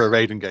turned into a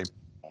Raiden game.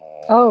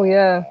 Oh,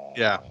 yeah.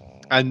 Yeah,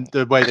 and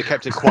the way they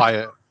kept it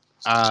quiet,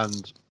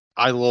 and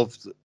I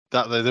loved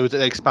that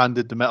they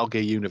expanded the Metal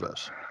Gear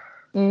universe.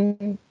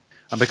 And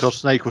because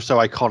Snake was so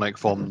iconic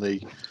from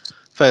the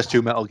first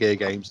 2 Metal Gear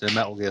games and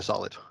Metal Gear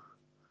Solid.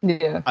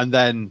 Yeah. And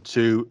then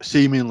to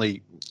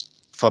seemingly,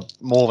 for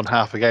more than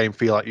half a game,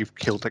 feel like you've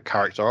killed the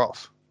character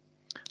off.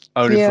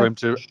 Only for him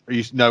to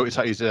notice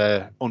that he's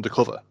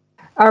undercover.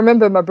 I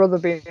remember my brother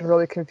being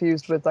really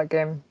confused with that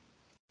game.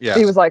 Yeah.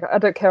 He was like, I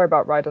don't care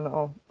about Raiden at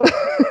all.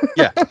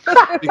 Yeah.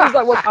 He was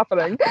like, what's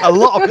happening? A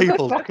lot of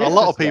people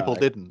Guy.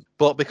 didn't,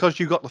 but because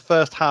you got the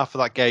first half of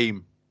that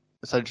game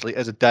essentially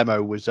as a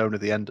demo with Zone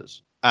of the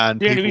Enders, and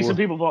The only reason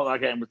people bought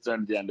that game with Zone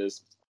of the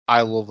Enders.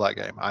 I love that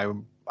game.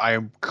 I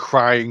am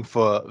crying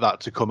for that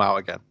to come out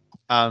again.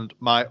 And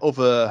my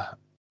other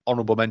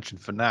honourable mention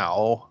for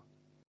now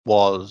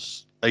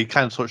was, you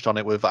kind of touched on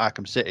it with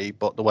Arkham City,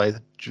 but the way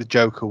the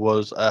Joker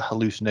was a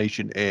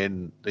hallucination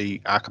in the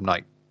Arkham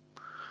Knight.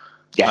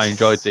 Yes. I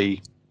enjoyed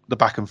the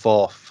back and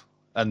forth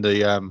and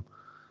the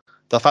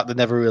fact they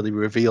never really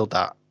revealed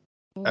that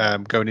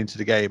going into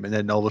the game, and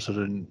then all of a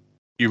sudden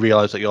you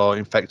realise that you're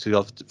infected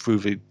through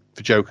the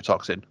Joker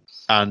toxin,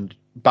 and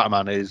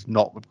Batman is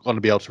not going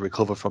to be able to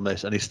recover from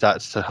this, and he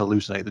starts to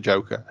hallucinate the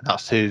Joker, and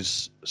that's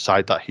his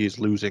side that he's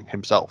losing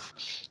himself.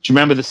 Do you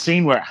remember the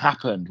scene where it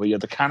happened, where you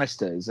had the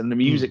canisters and the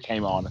music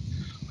came on?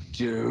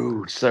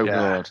 Dude, so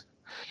good.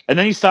 And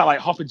then you start like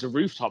hopping to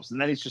rooftops, and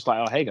then it's just like,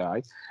 oh hey guy,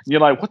 and you're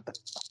like, what the?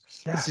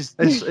 Yeah. It's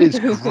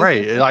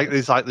great.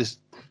 It's like this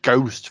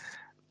ghost.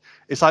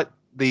 It's like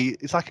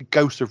a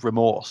ghost of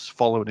remorse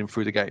following him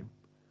through the game,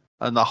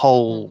 and the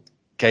whole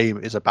game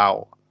is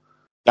about.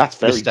 That's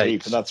very mistakes.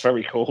 deep, and that's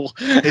very cool.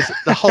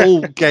 The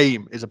whole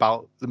game is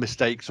about the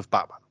mistakes of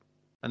Batman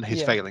and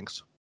his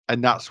failings,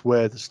 and that's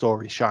where the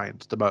story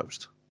shines the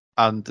most.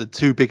 And the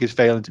two biggest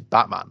failings in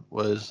Batman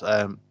was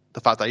the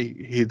fact that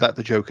he let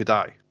the Joker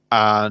die,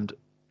 and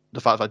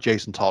the fact that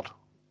Jason Todd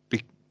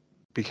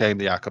became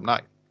the Arkham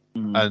Knight.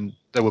 And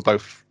they were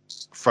both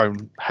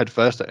thrown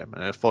headfirst at him,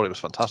 and I thought it was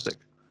fantastic.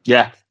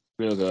 Yeah,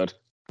 real good.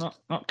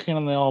 Not keen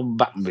on the old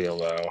Batmobile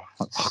though.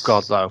 Oh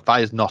God, though,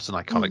 that is not an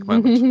iconic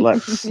moment.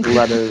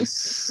 Let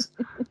us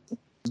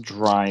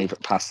drive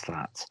past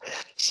that.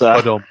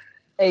 So,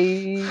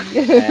 Hey.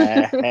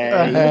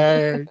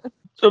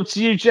 Up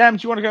to you, Jem.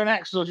 Do you want to go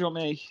next, or do you want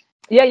me?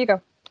 Yeah, you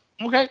go.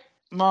 Okay,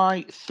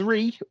 my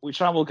 3,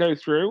 which I will go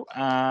through.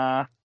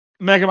 Mega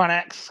Man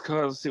X,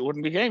 because it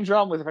wouldn't be Games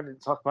Realm if I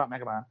didn't talk about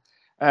Mega Man.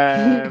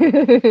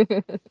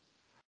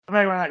 Mega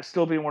Man X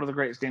still being one of the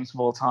greatest games of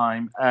all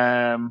time.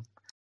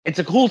 It's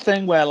a cool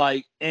thing where,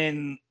 like,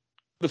 in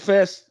the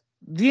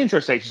intro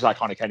stage is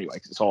iconic anyway,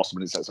 because it's awesome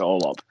and it sets it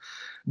all up.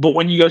 But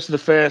when you go to the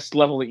first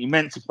level that you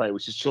meant to play,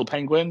 which is Chill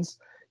Penguins,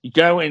 you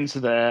go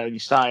into there and you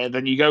start it,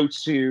 then you go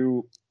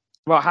to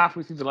about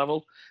halfway through the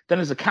level, then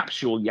there's a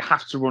capsule you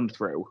have to run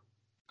through.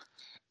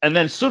 And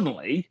then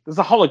suddenly, there's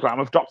a hologram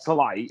of Dr.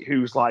 Light,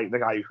 who's like the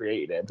guy who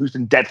created him, who's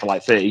been dead for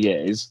like 30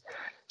 years,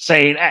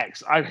 saying,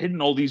 X, I've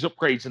hidden all these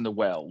upgrades in the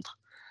world.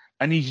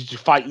 I need you to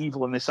fight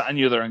evil and this, that, and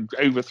the other and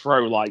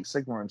overthrow like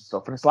Sigma and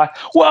stuff. And it's like,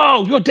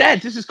 whoa, you're dead.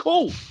 This is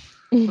cool.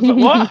 Like,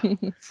 what?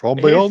 From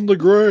beyond the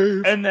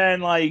grave. And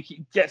then like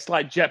he gets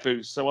like jet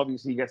boots, so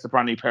obviously he gets a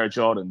brand new pair of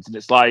Jordans. And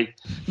it's like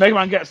Mega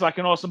Man gets like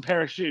an awesome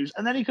pair of shoes,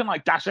 and then he can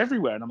like dash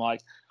everywhere. And I'm like,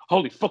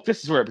 holy fuck,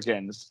 this is where it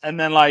begins. And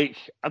then like,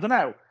 I don't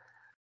know.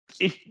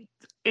 If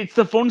it's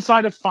the fun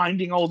side of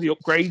finding all the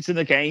upgrades in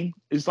the game.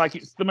 It's like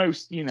it's the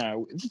most,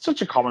 it's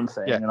such a common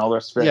thing and all the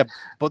rest of it. Yeah,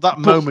 but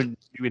moment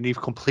when you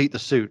complete the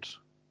suit.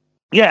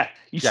 Yeah,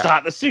 you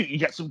start the suit, you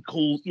get some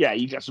cool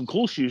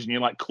shoes, and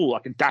you're like, cool, I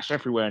can dash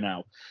everywhere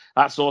now.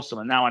 That's awesome.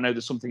 And now I know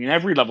there's something in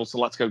every level, so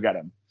let's go get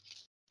him.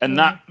 And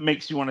that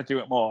makes you want to do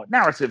it more.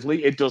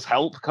 Narratively, it does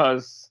help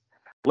because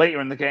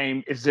later in the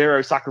game, if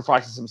Zero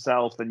sacrifices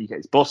himself, then you get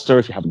his Buster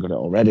if you haven't got it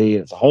already.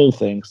 It's a whole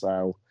thing,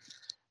 so...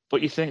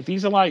 But you think,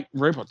 these are like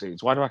robot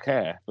dudes, why do I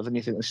care? But then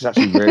you think, this is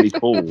actually really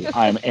cool.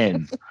 I'm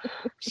in.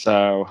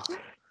 So,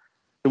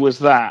 there was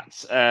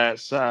that.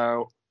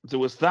 There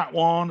was that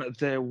one.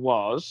 There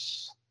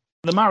was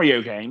the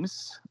Mario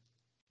games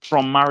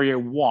from Mario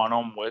 1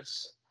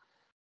 onwards.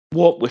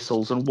 Warp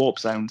whistles and warp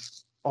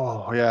zones.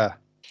 Oh, yeah.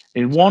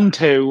 In 1,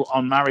 2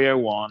 on Mario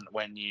 1,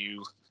 when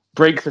you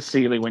break the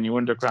ceiling, when you're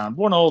underground,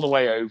 run all the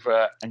way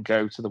over and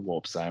go to the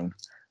warp zone.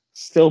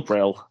 Still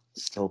brill.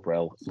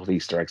 Love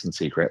Easter eggs and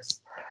secrets.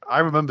 I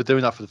remember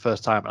doing that for the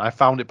first time, and I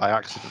found it by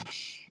accident.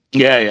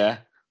 Yeah.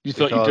 You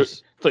thought you'd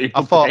put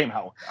the game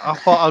out. I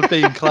thought I was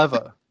being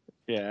clever.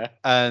 Yeah.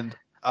 And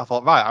I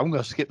thought, right, I'm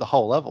going to skip the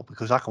whole level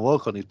because I can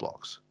work on these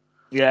blocks.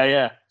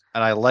 Yeah.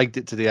 And I legged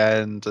it to the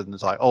end, and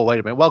it's like, oh, wait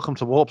a minute, welcome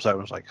to Warp Zone. I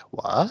was like,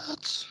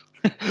 what?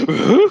 It's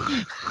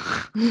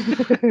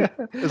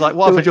like,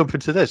 what if I jump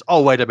into this?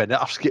 Oh, wait a minute,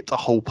 I've skipped the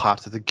whole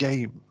part of the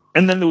game.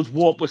 And then there was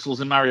warp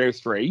whistles in Mario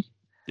 3.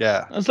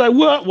 Yeah. I was like,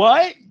 what?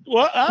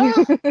 Ah?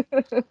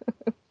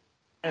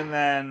 And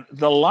then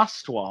the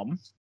last one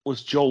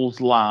was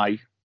Joel's lie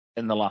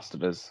in The Last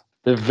of Us.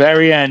 The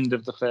very end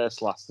of the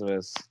first Last of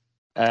Us.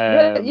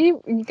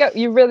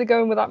 You're really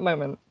going with that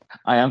moment?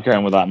 I am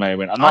going with that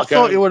moment. I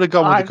thought you would have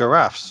gone with the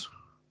giraffes.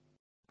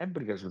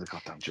 Everybody goes with the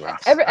goddamn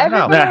giraffes.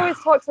 Everybody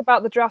always talks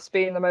about the giraffes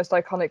being the most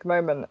iconic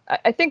moment.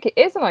 I think it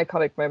is an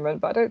iconic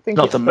moment, but I don't think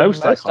it's the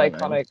most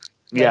iconic.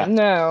 Yeah.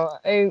 No,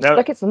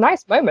 like it's a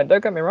nice moment.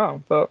 Don't get me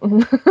wrong, but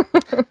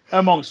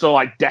amongst all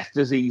like death,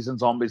 disease, and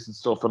zombies and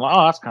stuff, and like,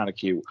 oh, that's kind of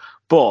cute.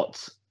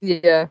 But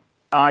yeah,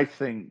 I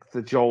think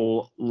the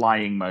Joel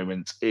lying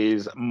moment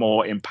is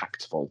more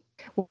impactful.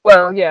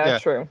 Well, yeah, Yeah.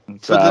 true.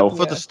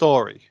 For the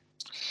story.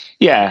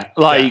 Yeah,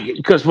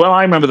 because when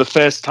I remember the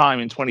first time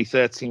in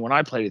 2013 when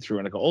I played it through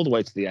and I got all the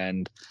way to the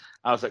end,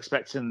 I was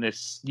expecting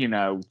this,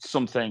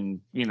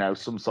 something,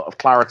 some sort of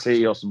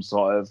clarity or some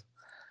sort of,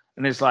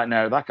 and it's like,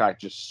 no, that guy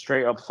just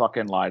straight up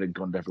fucking lied and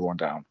gunned everyone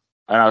down.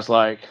 And I was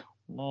like,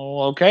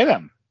 well, okay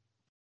then.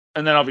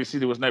 And then obviously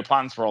there was no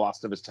plans for a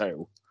Last of Us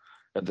 2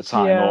 at the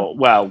time,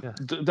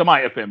 there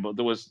might have been, but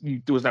there was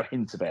no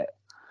hint of it.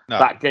 No.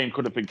 That game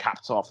could have been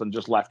capped off and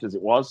just left as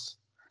it was.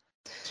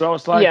 So I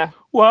was like,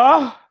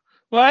 what?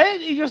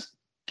 He just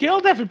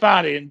killed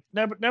everybody and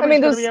nobody's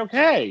going to be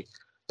okay.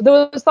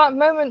 There was that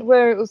moment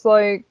where it was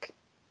like,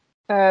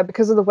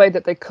 because of the way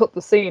that they cut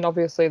the scene,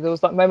 obviously, there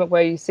was that moment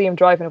where you see him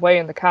driving away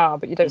in the car,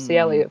 but you don't see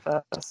Ellie at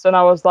first. And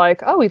I was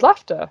like, oh, he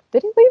left her.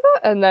 Did he leave her?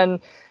 And then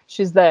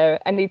she's there,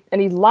 and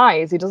he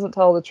lies. He doesn't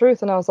tell the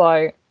truth. And I was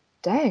like,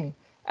 dang.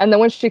 And then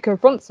when she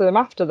confronts him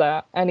after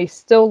that, and he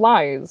still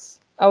lies,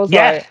 I was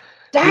like,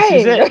 dang. This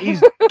is it.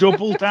 He's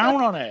doubled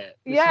down on it.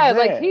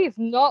 He's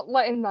not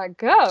letting that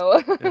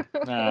go.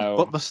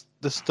 No. But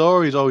the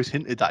story's always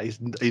hinted that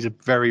he's a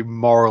very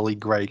morally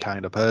grey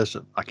kind of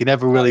person. Like, he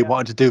never really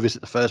wanted to do this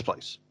in the first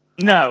place.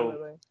 No.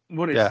 Absolutely.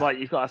 What it's like,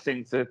 you've got to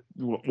think that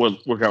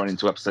we're going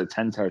into episode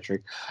 10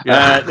 territory.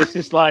 Yeah. This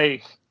is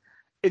like,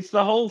 it's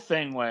the whole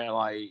thing where,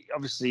 like,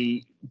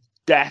 obviously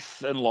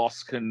death and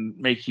loss can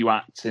make you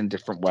act in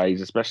different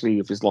ways, especially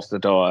if he's lost a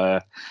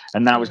daughter,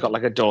 and now he's got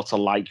like a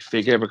daughter-like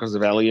figure because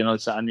of Ellie and all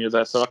that and the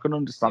other. So I can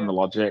understand the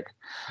logic,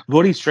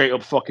 but he straight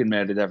up fucking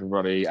murdered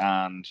everybody,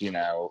 and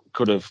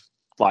could have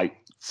like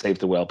saved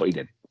the world, but he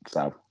didn't.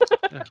 So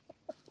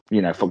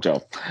fuck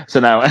Joel. So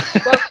now,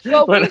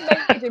 well, we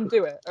made him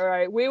do it. All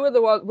right, we were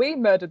the ones. We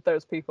murdered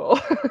those people.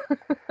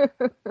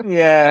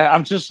 Yeah,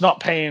 I'm just not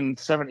paying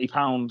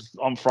 £70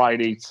 on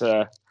Friday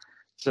to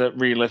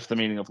relive the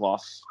meaning of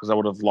loss, because I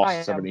would have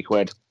lost 70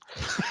 quid.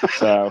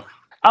 So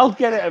I'll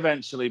get it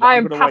eventually. But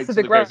I'm passive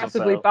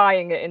aggressively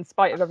buying it in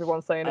spite of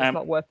everyone saying it's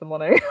not worth the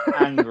money.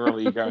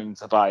 Angrily going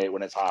to buy it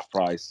when it's half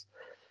price.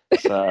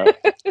 So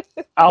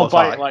I'll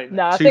buy it like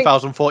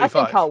 2045.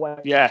 I think I'll wait.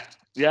 Yeah.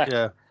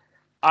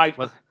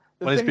 When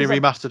it's been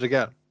remastered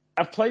again.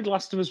 I've played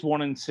Last of Us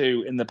 1 and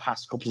 2 in the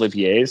past couple of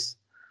years,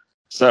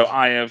 so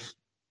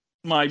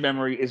my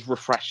memory is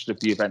refreshed of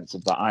the events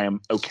of that. I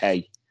am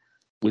okay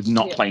with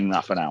not playing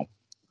that for now.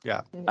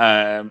 Yeah.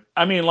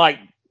 I mean, like,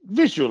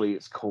 visually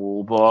it's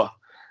cool, but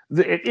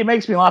it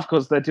makes me laugh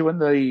because they're doing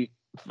the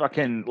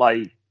fucking,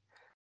 like,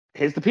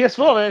 here's the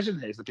PS4 version,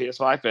 here's the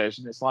PS5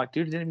 version. It's like,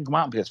 dude, it didn't even come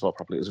out on PS4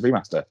 properly. It was a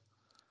remaster.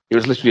 It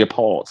was literally a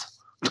port.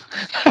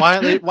 Why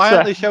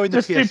aren't they showing the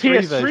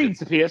PS3 version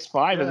to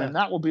PS5, and then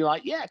that will be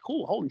like, yeah,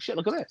 cool. Holy shit,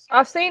 look at this.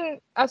 I've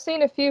seen a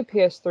few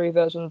PS3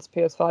 versions,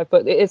 PS5,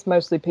 but it is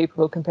mostly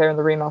people comparing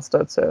the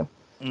remaster to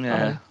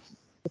the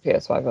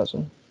PS5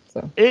 version.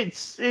 So it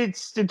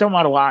don't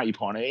matter what you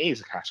put on it. It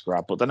is a cash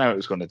grab, but they know what it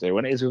was going to do,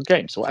 and it is a good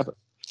game, so whatever.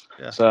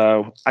 Yeah.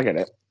 So I get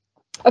it.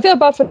 I feel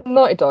bad for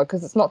Naughty Dog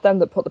because it's not them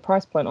that put the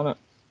price point on it.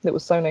 It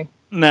was Sony.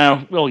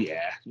 No, well,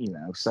 yeah,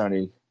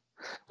 Sony.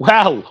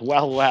 Well.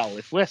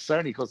 If we're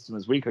Sony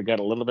customers, we could get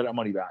a little bit of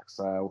money back.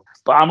 So,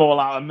 but I'm all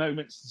out of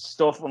moments and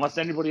stuff. Unless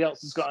anybody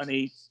else has got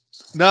any.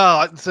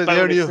 No, so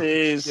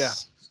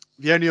bonuses.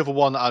 The only other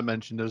one that I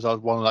mentioned, there's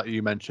one that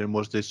you mentioned,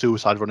 was the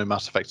Suicide Run in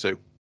Mass Effect 2.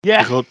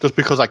 Yeah.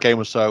 Because that game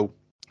was so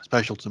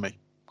special to me.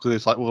 Because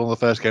it's like one of the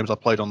first games I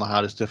played on the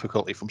hardest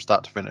difficulty from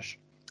start to finish.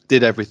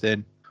 Did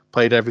everything,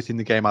 played everything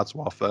the game had to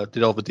offer,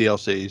 did all the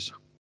DLCs.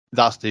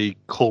 That's the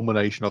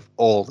culmination of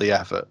all the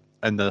effort.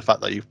 And the fact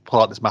that you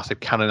pull out this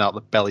massive cannon out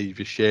the belly of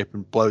your ship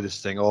and blow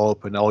this thing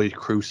up, and all your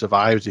crew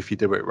survives if you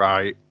do it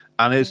right.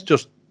 And it's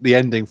just the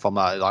ending from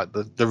that, like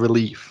the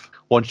relief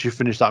once you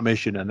finish that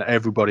mission and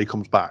everybody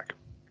comes back.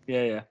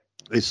 Yeah.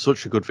 It's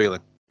such a good feeling.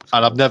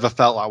 And I've never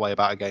felt that way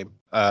about a game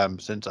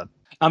since then.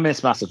 I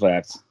miss Mass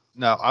Effect.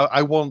 No,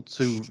 I want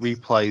to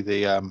replay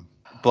the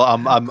but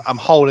I'm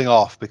holding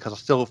off because I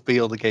still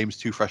feel the game's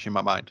too fresh in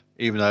my mind,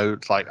 even though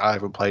it's like I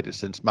haven't played it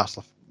since Mass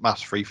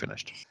 3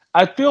 finished.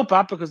 I feel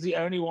bad because the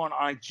only one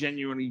I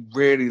genuinely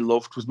really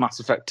loved was Mass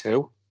Effect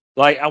 2.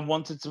 Like,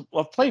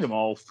 I've played them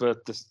all for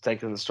the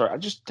sake of the story. I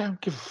just don't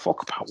give a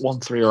fuck about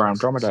 1, 3, or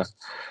Andromeda.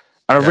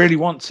 And I really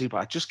want to, but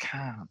I just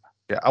can't.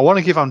 Yeah, I want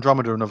to give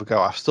Andromeda another go.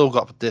 I've still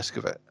got the disc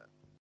of it.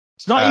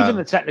 It's not even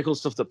the technical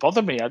stuff that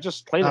bothered me. I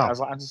just played it. I was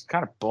like, I'm just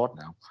kind of bored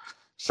now.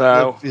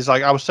 So it's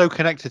like I was so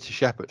connected to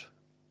Shepard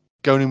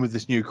going in with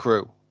this new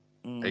crew.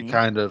 It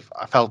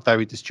I felt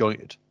very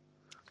disjointed.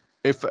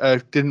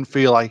 It didn't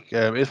feel like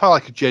it felt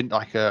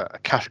like a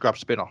cash grab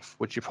spin-off,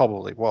 which it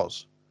probably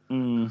was.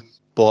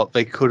 But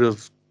they could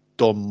have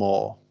done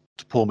more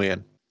to pull me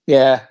in.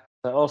 Yeah.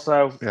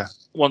 Also,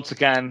 once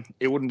again,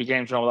 it wouldn't be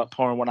Games Journal without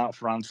pouring one out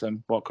for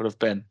Anthem. What could have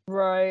been?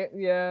 Right.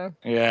 Yeah.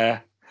 Yeah.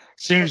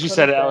 As soon as you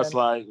said it, I was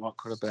like, what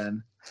could have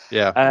been?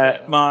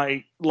 Yeah.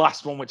 My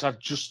last one, which I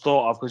just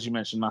thought of because you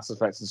mentioned Mass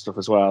Effect and stuff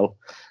as well,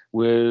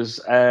 was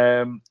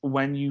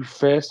when you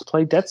first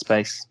played Dead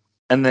Space.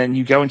 and then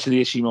you go into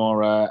the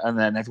Ishimura, and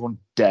then everyone's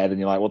dead, and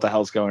you're like, what the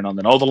hell's going on?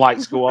 Then all the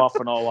lights go off,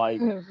 and all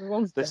like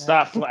Everyone's they dead.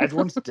 start,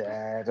 everyone's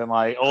dead, and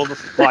like all the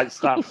lights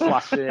start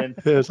flashing.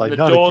 It's like, The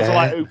not doors again. are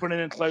like opening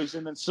and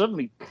closing, and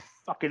suddenly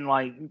fucking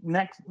like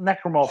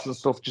necromorphs and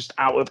stuff just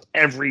out of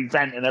every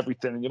vent and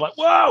everything, and you're like,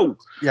 whoa,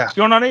 Yeah. what's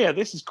going on here?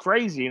 This is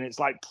crazy, and it's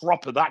like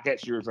proper. That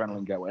gets your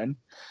adrenaline going.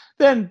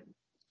 Then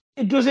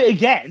it does it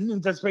again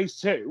in Dead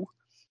Space 2,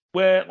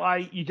 where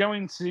like you're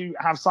going to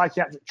have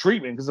psychiatric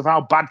treatment because of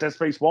how bad Dead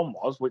Space 1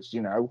 was, which,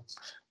 you know,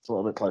 it's a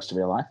little bit close to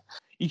real life.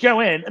 You go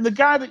in, and the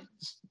guy that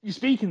you're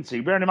speaking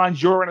to, bearing in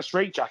mind you're in a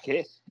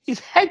straitjacket, his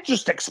head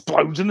just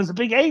explodes, and there's a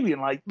big alien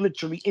like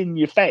literally in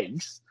your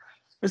face.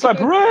 It's like,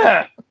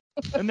 bruh!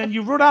 And then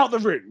you run out the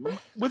room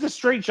with a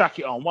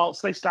straitjacket on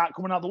whilst they start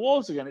coming out the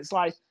walls again. It's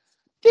like,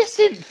 this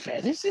isn't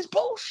fair. This is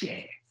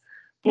bullshit.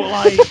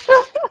 But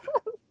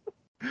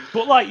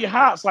like, your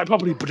heart's like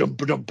probably ba-dum,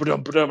 ba-dum,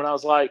 ba-dum, ba-dum. And I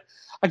was like,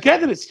 I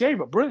get that it's scary,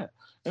 but bruh.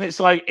 And it's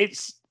like,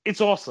 it's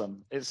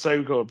awesome. It's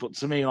so good. But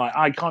to me, like,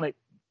 iconic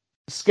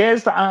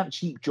scares that aren't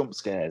cheap jump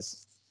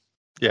scares.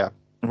 Yeah.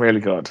 Really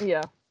good.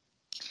 Yeah.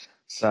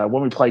 So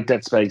when we played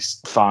Dead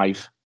Space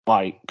 5,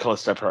 like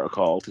Callisto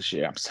Protocol this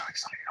year, I'm so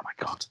excited. Oh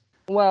my God.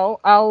 Well,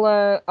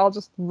 I'll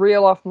just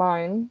reel off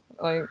mine.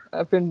 Like,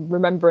 I've been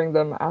remembering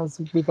them as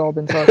we've all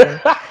been talking.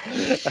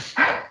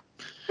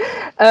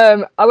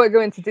 I won't go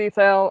into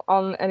detail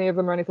on any of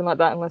them or anything like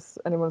that unless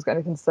anyone's got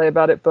anything to say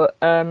about it. But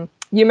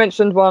you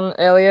mentioned one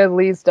earlier,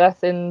 Lee's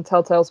death in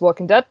Telltale's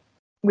Walking Dead.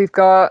 I've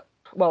got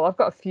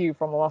a few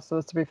from The Last of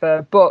Us, to be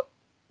fair, but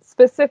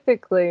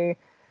specifically,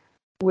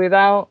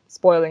 without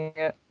spoiling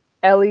it,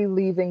 Ellie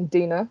leaving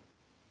Dina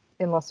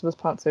in Last of Us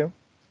Part 2.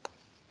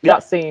 Yeah.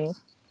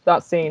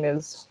 That scene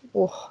is...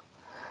 Oh.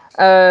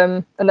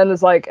 And then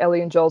there's like Ellie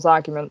and Joel's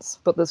arguments,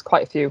 but there's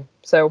quite a few.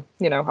 So,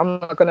 you know, I'm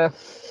not gonna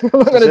dumb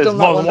that one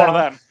one of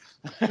down.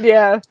 them.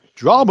 Yeah.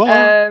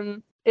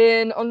 Drama.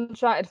 In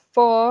Uncharted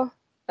 4,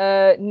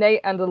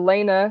 Nate and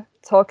Elena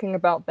talking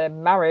about their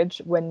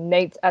marriage when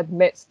Nate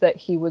admits that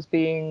he was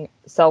being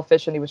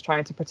selfish and he was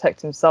trying to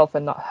protect himself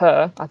and not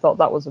her. I thought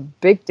that was a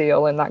big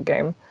deal in that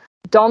game.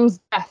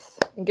 Dom's death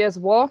in Gears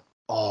of War.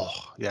 Oh,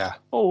 yeah.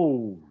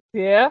 Oh.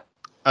 Yeah.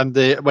 And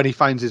when he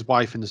finds his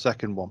wife in the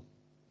second one,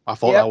 I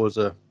thought Yep. that was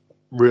a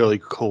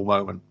really cool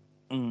moment.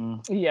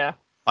 Yeah.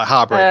 Like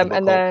heartbreaking. but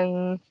And cool.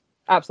 then,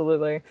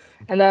 absolutely.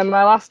 And then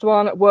my last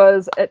one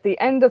was at the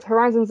end of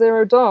Horizon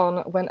Zero Dawn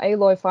when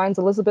Aloy finds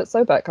Elizabeth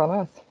Sobek on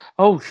Earth.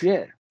 Oh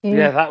shit. Mm.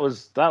 Yeah, that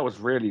was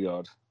really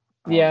good.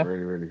 That Yeah. was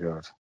really, really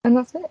good. And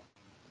that's it.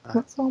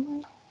 That's all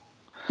mine.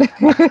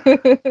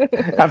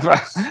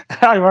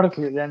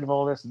 Ironically, at the end of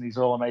all this and these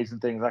all amazing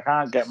things, I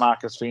can't get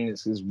Marcus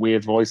Phoenix's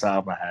weird voice out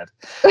of my head.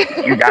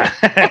 Did you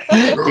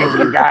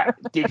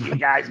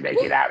guys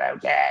make it out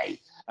okay?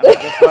 And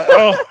I'm just like,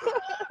 oh,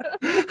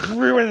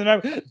 ruin the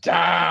moment.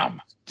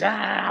 Damn.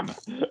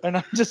 And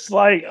I'm just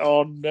like,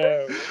 oh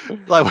no.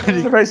 Like when He's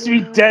he, supposed to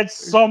be dead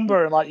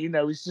somber and like, you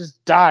know, he's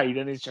just died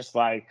and he's just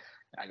like,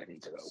 I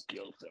need to go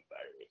kill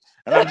somebody.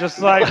 And I'm just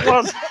like,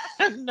 what's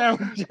no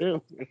dude.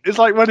 it's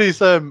like when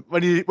he's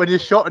when you're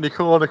shot and you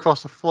come on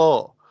across the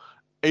floor.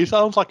 He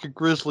sounds like a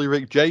grizzly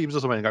Rick James or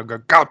something. I'm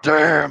going, God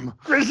damn!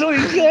 Grizzly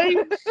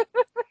James.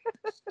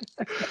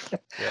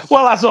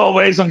 Well, as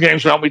always on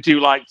Games Realm, we do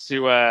like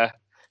to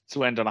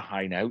end on a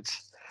high note.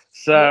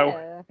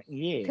 So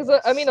yeah, Because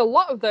I mean, a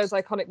lot of those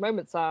iconic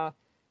moments are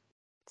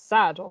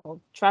sad or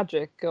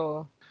tragic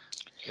or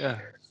Yeah.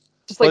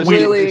 just like Well,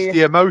 really. it's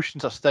the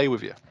emotions that stay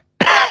with you.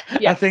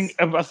 I think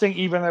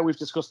even though we've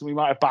discussed them, we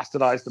might have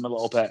bastardized them a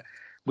little bit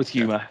with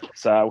humor.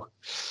 So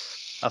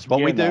That's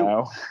what we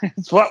do.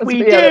 It's what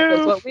we Yeah, do.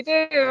 that's what we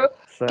do.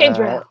 So, Games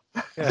Realm.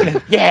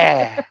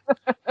 yeah.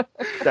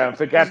 Don't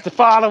forget to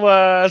follow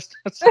us.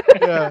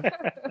 Yeah.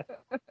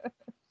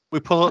 We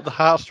pull up the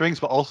heartstrings,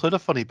 but also the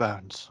funny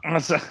bones.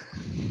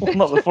 Well,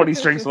 not the funny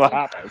strings of the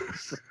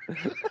happens.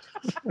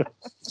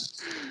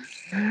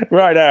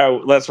 Right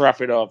now, let's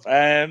wrap it up.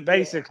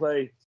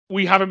 Basically,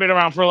 we haven't been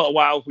around for a little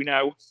while, we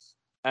know.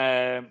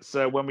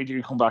 So when we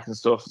do come back and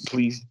stuff,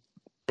 please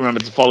remember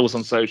to follow us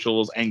on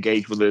socials,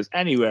 engage with us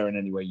anywhere and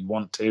any way you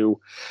want to.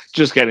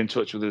 Just get in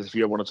touch with us if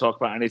you want to talk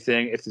about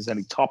anything. If there's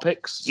any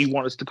topics you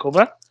want us to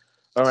cover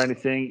or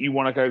anything you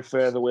want to go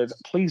further with,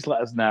 please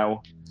let us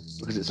know,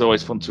 because it's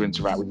always fun to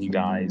interact with you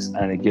guys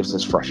and it gives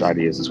us fresh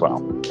ideas as well.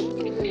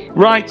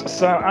 Right,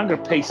 so I'm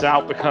going to peace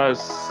out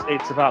because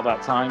it's about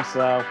that time.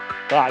 So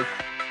bye.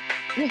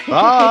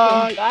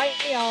 Bye. Bye,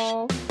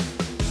 y'all.